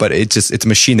work, but it's a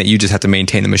machine that you just have to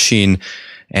maintain the machine.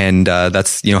 And,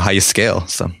 that's, how you scale.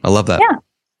 So I love that. Yeah.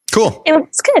 Cool. It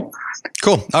looks good.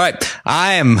 Cool. All right.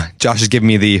 Josh is giving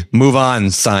me the move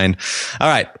on sign. All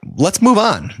right. Let's move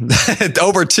on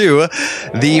over to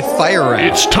the fire round.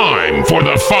 It's time for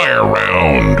the fire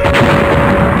round.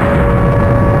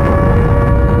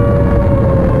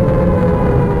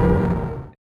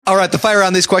 All right, the fire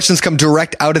round. These questions come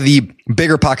direct out of the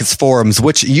Bigger Pockets forums,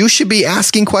 which you should be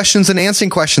asking questions and answering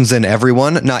questions in.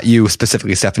 Everyone, not you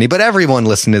specifically, Stephanie, but everyone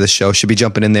listening to the show should be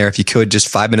jumping in there. If you could, just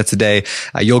 5 minutes a day,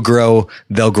 you'll grow,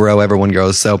 they'll grow, everyone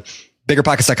grows. So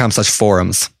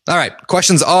biggerpockets.com/forums. All right,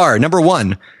 questions are, number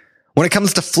one, when it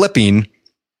comes to flipping,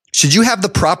 should you have the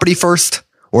property first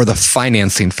or the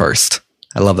financing first?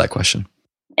 I love that question.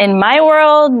 In my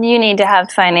world, you need to have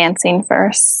financing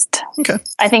first. Okay.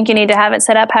 I think you need to have it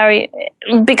set up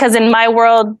because in my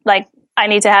world, like I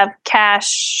need to have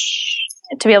cash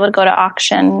to be able to go to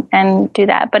auction and do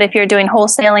that. But if you're doing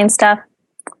wholesaling stuff,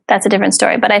 that's a different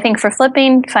story. But I think for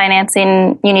flipping,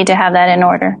 financing, you need to have that in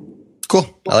order. Cool.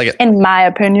 I like it. In my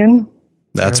opinion.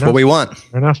 That's what we want.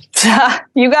 Fair enough.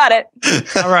 You got it.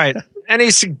 All right.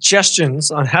 Any suggestions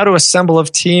on how to assemble a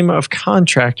team of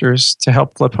contractors to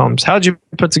help flip homes? How did you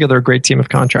put together a great team of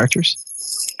contractors?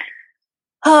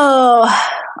 Oh,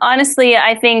 honestly,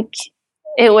 I think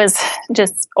it was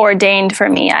just ordained for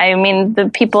me. I mean, the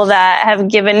people that have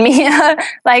given me,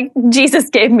 like Jesus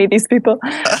gave me these people.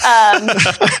 I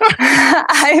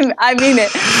mean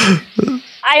it.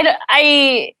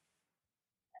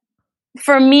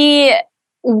 For me,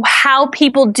 how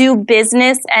people do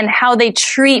business and how they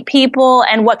treat people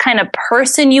and what kind of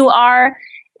person you are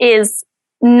is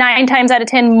 9 times out of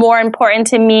 10 more important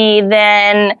to me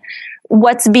than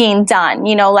what's being done.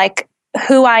 Like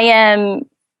who I am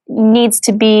needs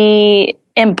to be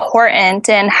important,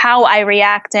 and how I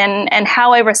react and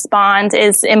how I respond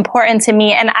is important to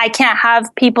me. And I can't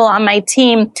have people on my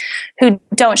team who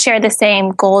don't share the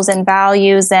same goals and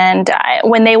values. And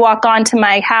when they walk onto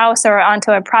my house or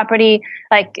onto a property,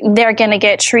 like they're going to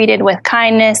get treated with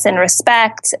kindness and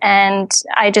respect. And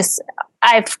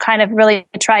I've kind of really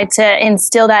tried to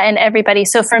instill that in everybody.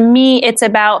 So for me, it's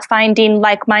about finding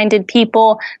like-minded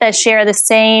people that share the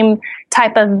same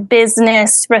type of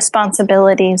business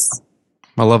responsibilities.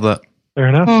 I love that. Fair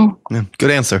enough. Yeah,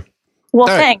 good answer. Well,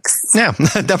 thanks. Yeah.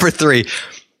 Number 3.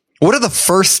 What are the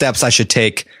first steps I should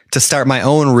take to start my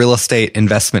own real estate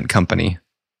investment company?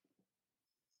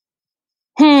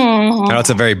 I know it's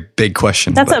a very big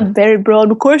question. That's a very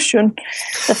broad question.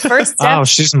 The first step. Oh,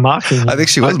 she's mocking me. I think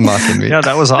she was mocking me. Yeah,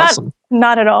 that was awesome.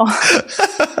 Not at all. All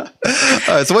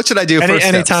right, so what should I do first?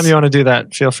 Anytime you want to do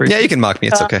that, feel free. Yeah, you can mock me.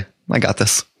 It's okay. I got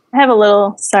this. I have a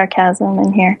little sarcasm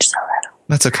in here. Just a little.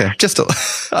 That's okay.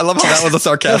 I love how that was a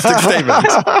sarcastic statement.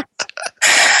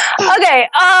 Okay.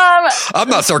 I'm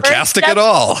not sarcastic at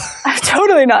all.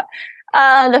 Totally not.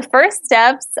 The first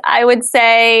steps I would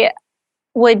say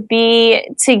would be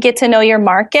to get to know your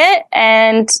market.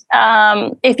 And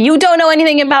if you don't know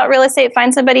anything about real estate,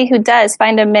 find somebody who does.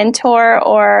 Find a mentor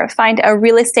or find a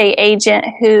real estate agent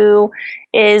who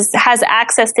has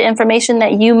access to information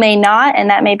that you may not. And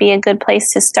that may be a good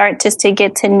place to start, just to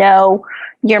get to know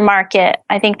your market.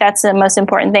 I think that's the most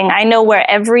important thing. I know where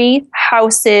every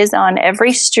house is on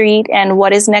every street and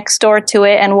what is next door to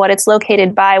it and what it's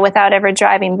located by without ever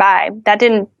driving by. That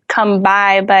didn't come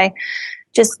by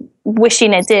just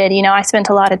wishing it did. I spent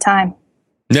a lot of time.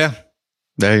 Yeah.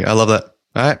 I love that.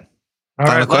 All right. All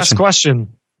right. Last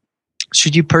question.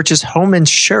 Should you purchase home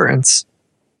insurance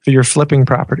for your flipping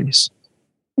properties?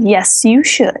 Yes, you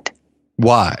should.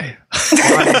 Why?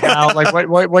 Now, like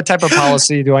what type of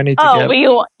policy do I need to get?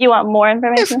 Oh, you want more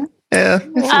information? If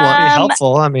you want. It'd be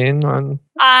helpful. I mean,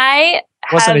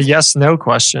 wasn't a yes/no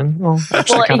question. Well,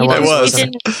 actually, kind of was.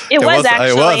 It was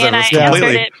actually, and I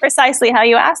answered it precisely how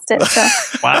you asked it. So.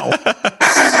 Wow,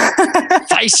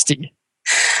 feisty.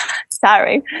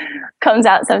 Sorry, comes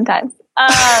out sometimes.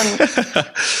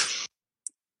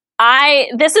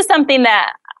 This is something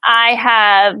that I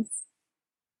have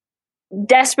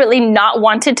desperately not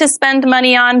wanted to spend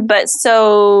money on, but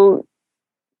so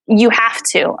you have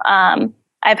to.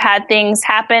 I've had things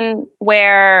happen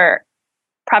where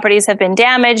properties have been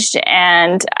damaged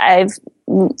and I've,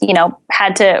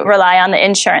 had to rely on the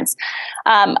insurance.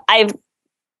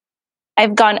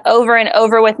 I've gone over and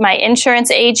over with my insurance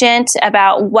agent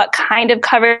about what kind of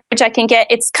coverage I can get.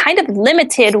 It's kind of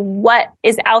limited what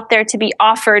is out there to be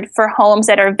offered for homes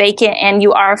that are vacant and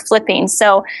you are flipping.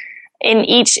 So in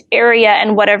each area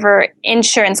and whatever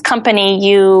insurance company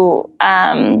you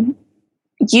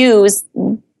use,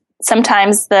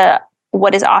 sometimes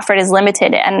what is offered is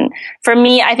limited. And for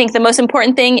me, I think the most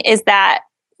important thing is that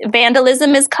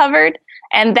vandalism is covered,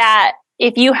 and that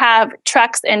if you have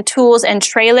trucks and tools and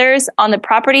trailers on the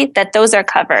property, that those are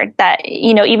covered. That,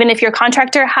 even if your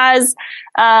contractor has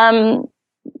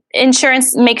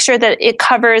insurance, make sure that it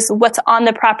covers what's on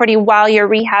the property while you're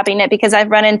rehabbing it, because I've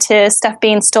run into stuff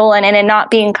being stolen and it not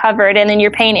being covered. And then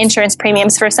you're paying insurance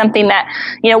premiums for something that,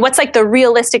 what's like the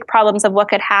realistic problems of what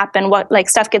could happen, what like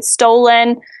stuff gets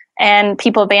stolen and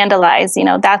people vandalize,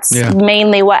 that's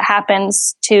mainly what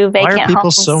happens to vacant homes. Why are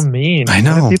people so mean? I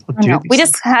know. We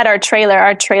just had our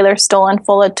trailer stolen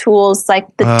full of tools like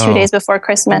 2 days before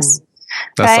Christmas.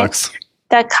 That sucks.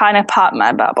 That kind of popped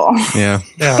my bubble. Yeah.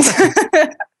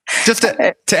 Just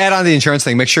to add on the insurance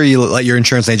thing, make sure you let your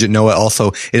insurance agent know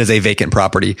also it is a vacant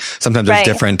property. Sometimes there's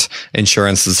different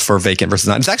insurances for vacant versus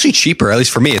not. It's actually cheaper, at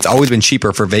least for me. It's always been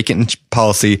cheaper for vacant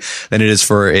policy than it is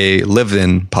for a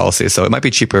live-in policy. So it might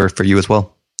be cheaper for you as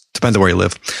well. Depends on where you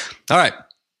live. All right.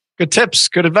 Good tips.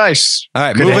 Good advice. All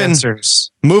right.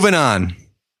 Answers. Moving on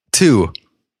to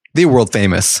the world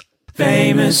famous.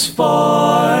 Famous for.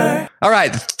 All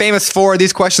right. Famous for.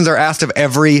 These questions are asked of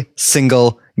every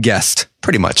single guest,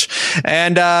 pretty much.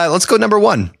 And let's go number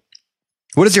 1.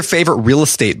 What is your favorite real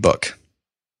estate book?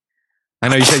 I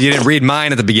know you said you didn't read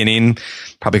mine at the beginning,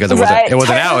 probably because it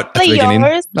wasn't out at the beginning.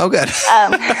 Yours. Oh, good.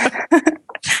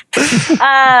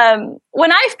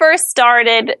 When I first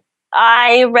started,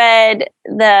 I read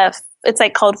it's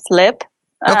like called Flip.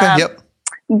 Okay. Yep.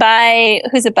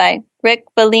 Who's it by? Rick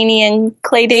Bellini and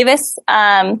Clay Davis.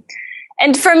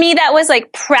 And for me, that was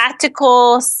like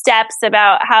practical steps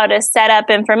about how to set up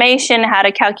information, how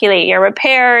to calculate your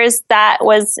repairs. That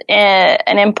was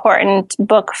an important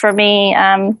book for me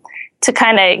to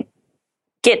kind of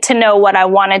get to know what I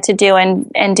wanted to do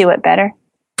and do it better.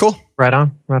 Cool. Right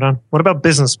on. What about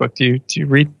business book? Do you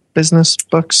read business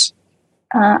books?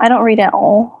 I don't read at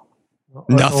all.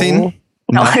 Nothing?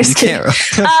 No, I'm just kidding.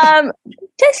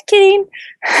 Just kidding.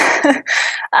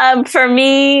 For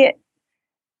me,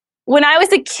 when I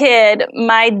was a kid,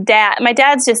 my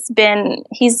dad's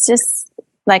he's just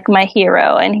like my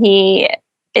hero, and he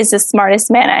is the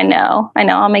smartest man I know.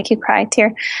 I'll make you cry,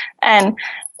 tear. And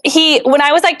when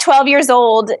I was like 12 years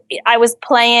old, I was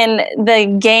playing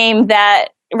the game that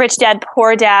Rich Dad,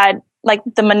 Poor Dad, like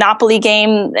the Monopoly game,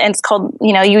 and it's called,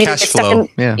 you either get stuck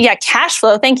in cash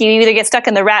flow. Thank you. You either get stuck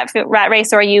in the rat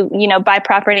race, or you buy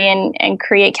property and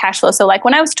create cash flow. So like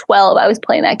when I was 12, I was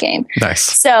playing that game. Nice.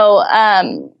 So,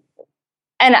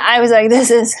 and I was like, this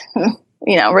is,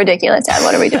 ridiculous, Dad.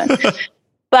 What are we doing?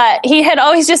 But he had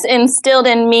always just instilled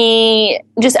in me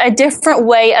just a different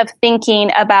way of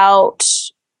thinking about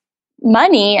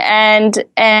money and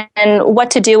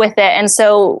what to do with it. And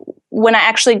so when I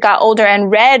actually got older and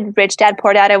read Rich Dad,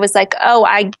 Poor Dad, I was like, oh,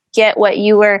 I get what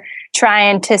you were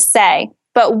trying to say.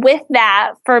 But with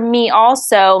that, for me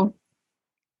also,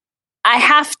 I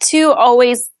have to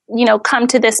always, come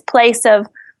to this place of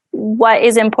what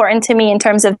is important to me in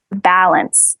terms of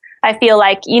balance. I feel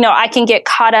like, I can get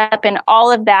caught up in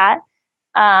all of that.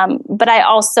 But I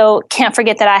also can't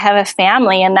forget that I have a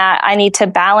family and that I need to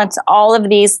balance all of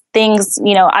these things.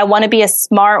 I want to be a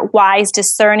smart, wise,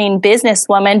 discerning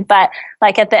businesswoman, but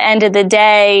like at the end of the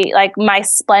day, like my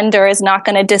splendor is not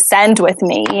going to descend with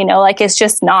me, it's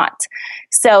just not.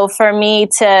 So for me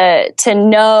to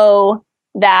know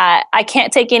that I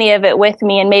can't take any of it with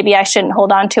me, and maybe I shouldn't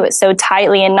hold on to it so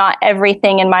tightly, and not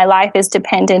everything in my life is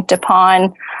dependent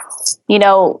upon,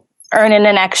 earning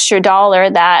an extra dollar,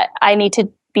 that I need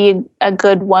to be a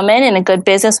good woman and a good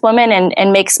businesswoman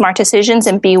and make smart decisions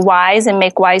and be wise and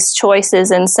make wise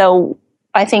choices. And so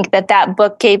I think that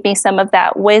book gave me some of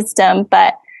that wisdom,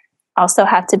 but also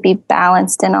have to be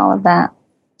balanced in all of that.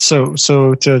 So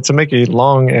to make a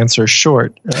long answer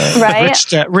short, right?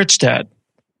 Rich Dad.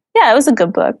 Yeah, it was a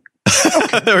good book.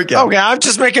 There we go. Okay, I'm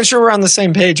just making sure we're on the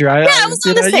same page, right? Yeah, I was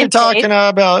on the same You're talking page.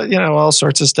 about all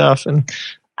sorts of stuff, and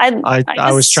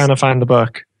I was trying to find the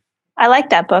book. I like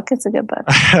that book. It's a good book.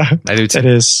 I do too. It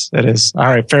is. All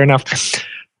right, fair enough.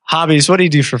 Hobbies. What do you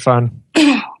do for fun?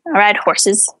 I ride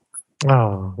horses.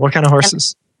 Oh, what kind of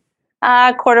horses?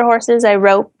 Quarter horses. I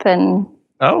rope and.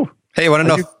 Oh, hey, you want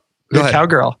to know? You're a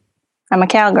cowgirl. I'm a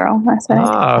cowgirl. That's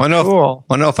right. Cool.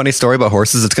 Want to know a funny story about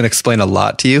horses? It's going to explain a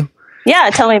lot to you. Yeah,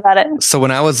 tell me about it. So when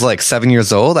I was like 7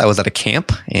 years old, I was at a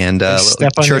camp and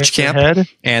church camp,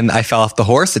 and I fell off the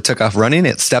horse. It took off running.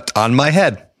 It stepped on my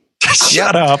head.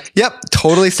 Shut up. Yep,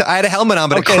 totally. I had a helmet on,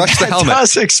 but it crushed the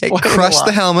helmet. It crushed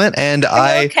the helmet, and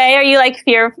okay, are you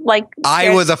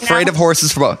I was afraid of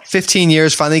horses for about 15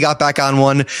 years. Finally got back on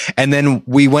one, and then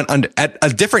we went at a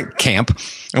different camp,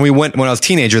 and we went when I was a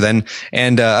teenager then,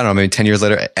 and I don't know, maybe 10 years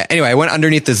later. Anyway, I went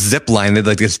underneath this zip line. They had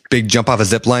like this big jump off a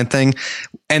zip line thing,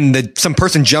 and some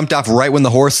person jumped off right when the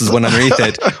horses went underneath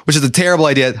it, which is a terrible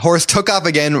idea. Horse took off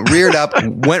again, reared up,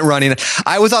 went running.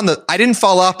 I didn't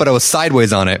fall off, but I was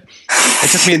sideways on it. It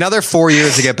took me another 4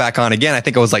 years to get back on again. I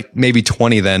think I was like maybe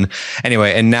 20 then.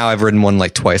 Anyway, and now I've ridden one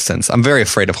like twice since. I'm very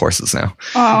afraid of horses now.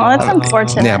 Oh, that's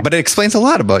unfortunate. Yeah, but it explains a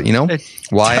lot about,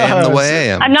 why I am the way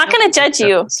I am. I'm not going to judge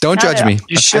you. Don't judge me.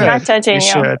 You should. I'm not judging you.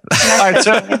 Should. All right,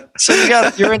 so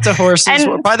you're into horses.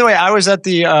 And, by the way, I was at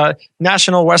the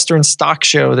National Western Stock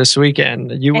Show this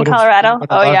weekend. In Colorado?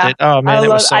 Oh, yeah. It. Oh, man, it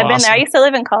was so I've been there. I used to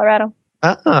live in Colorado.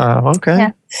 Oh, okay.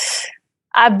 Yeah.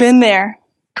 I've been there.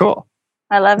 Cool.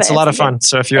 I love it. It's a lot of fun.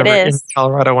 So if you're ever in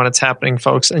Colorado when it's happening,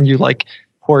 folks, and you like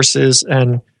horses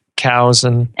and cows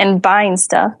and buying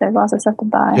stuff, there's lots of stuff to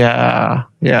buy. Yeah,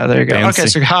 there you go. Fancy. Okay,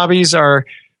 so hobbies are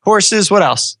horses. What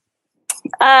else?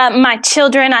 My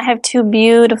children. I have 2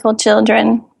 beautiful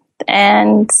children,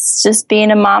 and just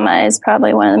being a mama is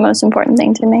probably one of the most important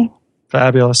things to me.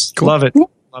 Fabulous. Cool. Love it. Yeah.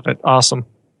 Love it. Awesome.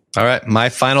 All right, my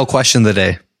final question of the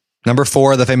day. Number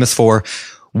 4, the famous 4.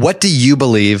 What do you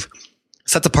believe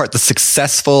sets apart the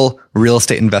successful real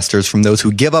estate investors from those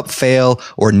who give up, fail,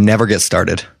 or never get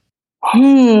started?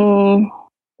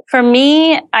 For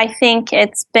me, I think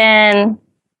it's been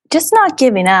just not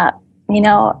giving up.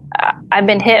 I've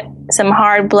been hit some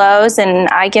hard blows and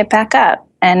I get back up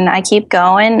and I keep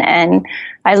going and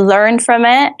I learn from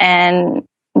it and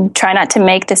try not to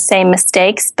make the same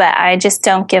mistakes, but I just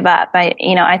don't give up.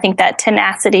 I think that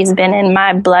tenacity has been in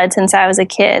my blood since I was a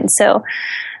kid. So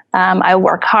I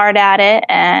work hard at it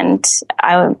and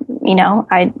I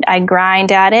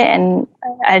grind at it and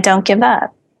I don't give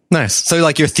up. Nice. So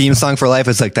like your theme song for life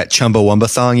is like that Chumbawamba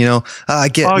song, I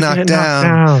get knocked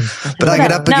down, but I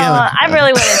get up again. No, I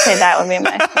really wouldn't say that would be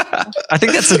my I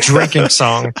think that's a drinking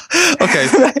song. Okay.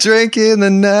 Drinking the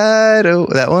night. Oh,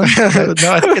 that one?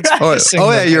 No, I think it's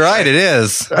yeah, you're right. It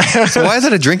is. So why is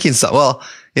it a drinking song? Well,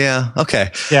 yeah. Okay.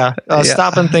 Yeah.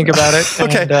 Stop and think about it.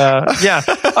 Okay. And, yeah.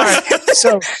 All right.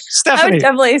 So, Stephanie. I would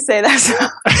definitely say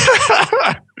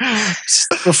that.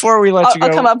 Before we let you go.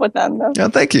 I'll come up with them, though. Yeah,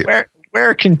 thank you.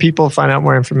 Where can people find out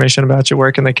more information about you?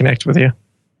 Where can they connect with you?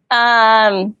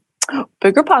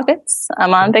 Bigger Pockets.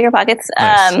 I'm on Bigger Pockets.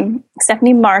 Nice.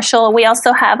 Stephanie Marshall. We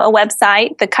also have a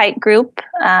website, The Kite Group.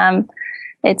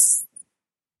 It's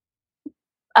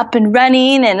up and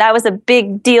running, and that was a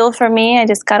big deal for me. I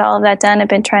just got all of that done. I've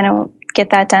been trying to get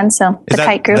that done. So Is The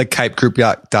Kite Group.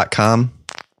 thekiteGroup.com?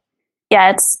 Yeah,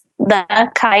 it's The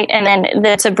Kite, and then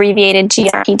it's abbreviated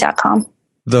grp.com.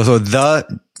 So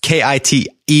the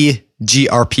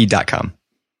KITEGRP.com.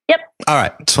 Yep. All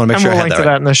right. Just want to make and sure we'll I had link that to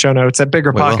right. that in the show notes at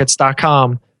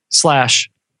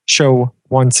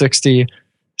biggerpockets.com/show160.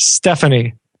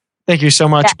 Stephanie, thank you so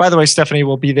much. Yeah. By the way, Stephanie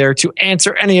will be there to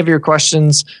answer any of your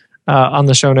questions on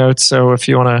the show notes. So if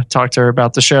you want to talk to her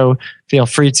about the show, feel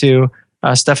free to.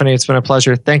 Stephanie, it's been a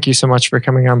pleasure. Thank you so much for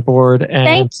coming on board.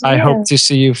 And I hope to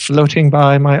see you floating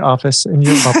by my office in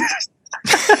your bubble.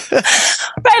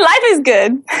 Right, life is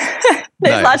good.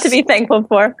 There's a lot to be thankful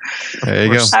for. There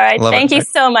you go. All right. Love Thank you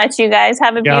so much, you guys.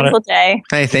 Have a beautiful day.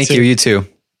 Hey, thank you. You too.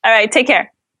 All right. Take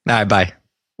care. All right. Bye.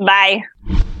 Bye.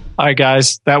 All right,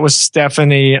 guys. That was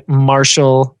Stephanie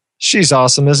Marshall. She's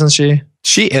awesome, isn't she?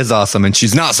 She is awesome, and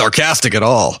she's not sarcastic at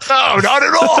all. No, not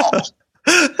at all.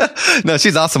 No,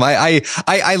 she's awesome.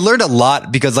 I learned a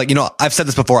lot because, like, I've said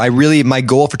this before. My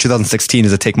goal for 2016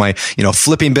 is to take my,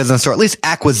 flipping business, or at least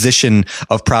acquisition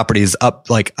of properties up.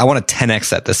 Like, I want to 10x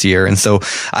that this year. And so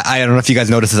I don't know if you guys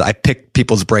notice this. I pick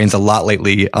people's brains a lot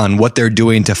lately on what they're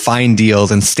doing to find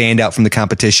deals and stand out from the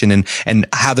competition, and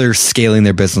how they're scaling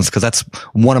their business. Cause that's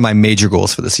one of my major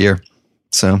goals for this year.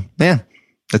 So, man.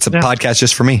 It's a podcast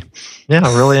just for me. Yeah,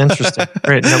 really interesting.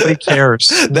 Great. Nobody cares.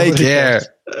 They care.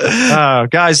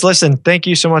 Guys, listen, thank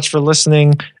you so much for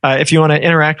listening. If you want to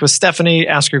interact with Stephanie,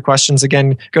 ask your questions,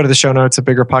 again, go to the show notes at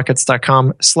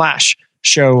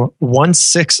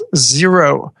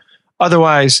biggerpockets.com/show160.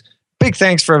 Otherwise, big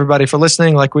thanks for everybody for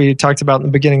listening. Like we talked about in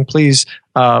the beginning, please,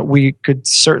 we could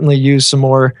certainly use some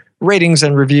more ratings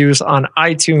and reviews on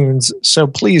iTunes. So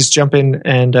please jump in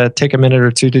and take a minute or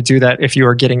two to do that if you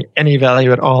are getting any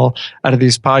value at all out of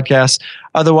these podcasts.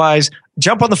 Otherwise,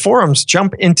 jump on the forums,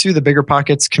 jump into the Bigger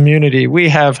Pockets community. We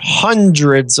have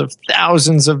hundreds of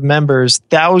thousands of members,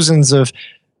 thousands of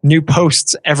new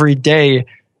posts every day.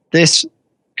 This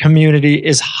community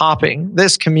is hopping.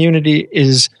 This community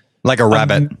is like a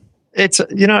rabbit. It's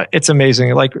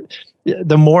amazing. Like,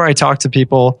 the more I talk to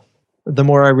people, the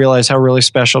more I realize how really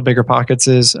special Bigger Pockets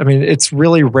is. I mean, it's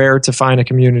really rare to find a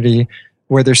community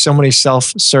where there's so many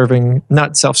selfless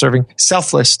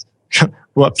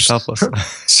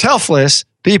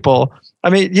people. I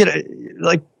mean,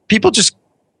 like, people just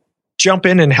jump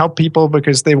in and help people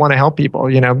because they want to help people,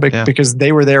 because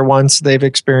they were there once, they've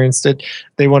experienced it.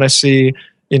 They want to see,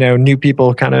 new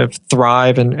people kind of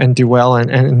thrive and do well.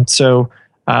 And so,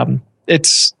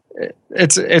 it's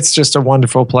just a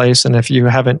wonderful place. And if you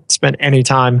haven't spent any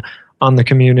time on the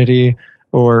community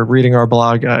or reading our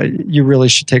blog, you really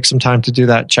should take some time to do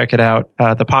that. Check it out.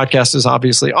 The podcast is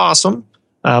obviously awesome,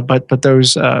 but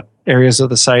those areas of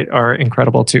the site are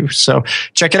incredible too. So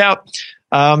check it out.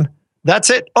 That's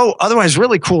it. Oh, otherwise,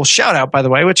 really cool shout out, by the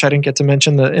way, which I didn't get to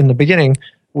mention in the beginning.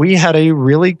 We had a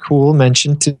really cool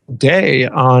mention today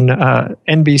on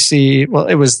NBC. Well,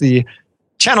 it was the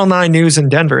Channel 9 News in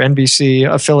Denver, NBC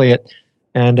affiliate.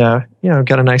 And,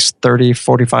 got a nice 30,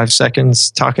 45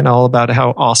 seconds talking all about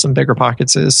how awesome Bigger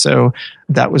Pockets is. So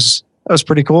that was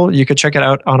pretty cool. You could check it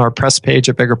out on our press page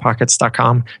at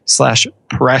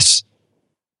biggerpockets.com/press.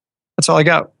 That's all I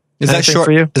got. Is that short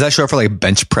for you? Is that short for like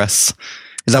bench press?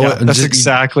 Is that what? That's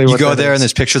exactly what you go there, and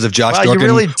there's pictures of Josh Dorkin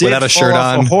really did without a shirt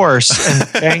on, a horse,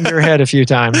 and bang your head a few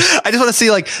times. I just want to see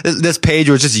like this page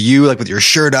where it's just you, like with your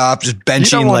shirt up, just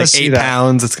benching like 8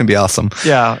 pounds. It's gonna be awesome.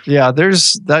 Yeah.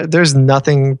 There's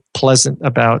nothing pleasant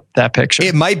about that picture.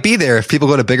 It might be there if people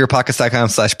go to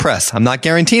biggerpockets.com/press. I'm not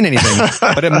guaranteeing anything,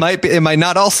 but it might be. It might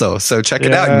not also. So check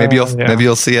it out, and maybe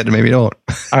you'll see it, and maybe you don't.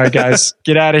 All right, guys,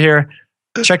 get out of here.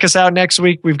 Check us out next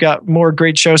week. We've got more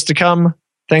great shows to come.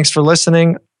 Thanks for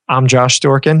listening. I'm Josh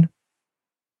Dorkin,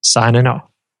 signing off.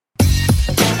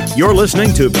 You're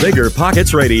listening to Bigger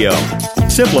Pockets Radio,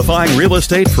 simplifying real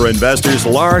estate for investors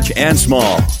large and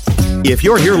small. If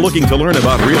you're here looking to learn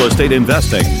about real estate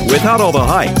investing without all the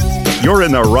hype, you're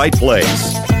in the right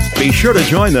place. Be sure to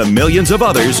join the millions of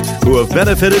others who have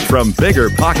benefited from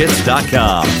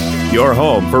BiggerPockets.com, your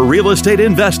home for real estate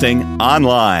investing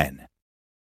online.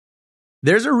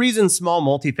 There's a reason small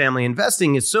multifamily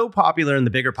investing is so popular in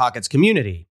the Bigger Pockets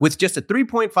community. With just a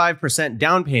 3.5%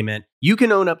 down payment, you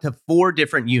can own up to 4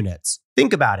 different units.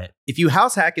 Think about it. If you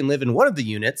house hack and live in one of the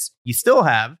units, you still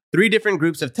have 3 different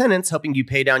groups of tenants helping you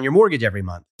pay down your mortgage every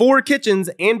month, 4 kitchens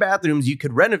and bathrooms you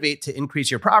could renovate to increase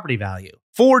your property value,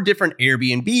 4 different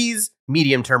Airbnbs,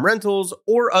 medium-term rentals,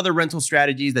 or other rental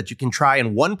strategies that you can try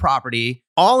in one property,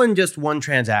 all in just one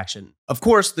transaction. Of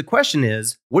course, the question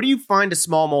is, where do you find a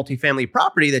small multifamily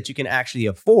property that you can actually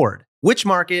afford? Which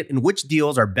market and which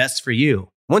deals are best for you?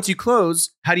 Once you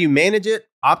close, how do you manage it,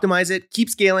 optimize it, keep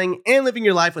scaling, and living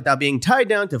your life without being tied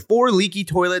down to 4 leaky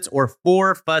toilets or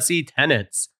 4 fussy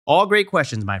tenants? All great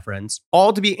questions, my friends.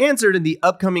 All to be answered in the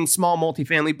upcoming Small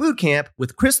Multifamily Bootcamp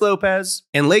with Chris Lopez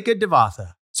and Leka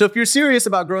Devatha. So if you're serious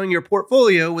about growing your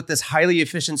portfolio with this highly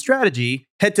efficient strategy,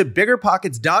 head to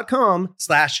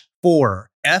biggerpockets.com/4,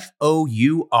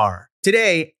 FOUR,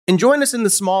 today and join us in the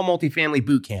Small Multifamily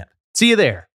Bootcamp. See you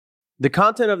there. The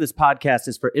content of this podcast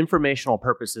is for informational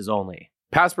purposes only.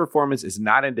 Past performance is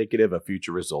not indicative of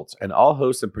future results, and all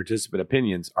host and participant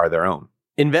opinions are their own.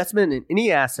 Investment in any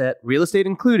asset, real estate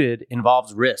included,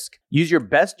 involves risk. Use your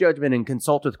best judgment and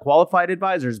consult with qualified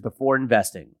advisors before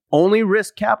investing. Only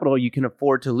risk capital you can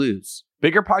afford to lose.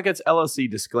 Bigger Pockets LLC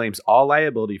disclaims all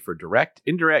liability for direct,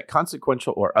 indirect,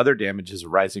 consequential, or other damages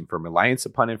arising from reliance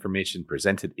upon information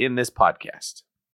presented in this podcast.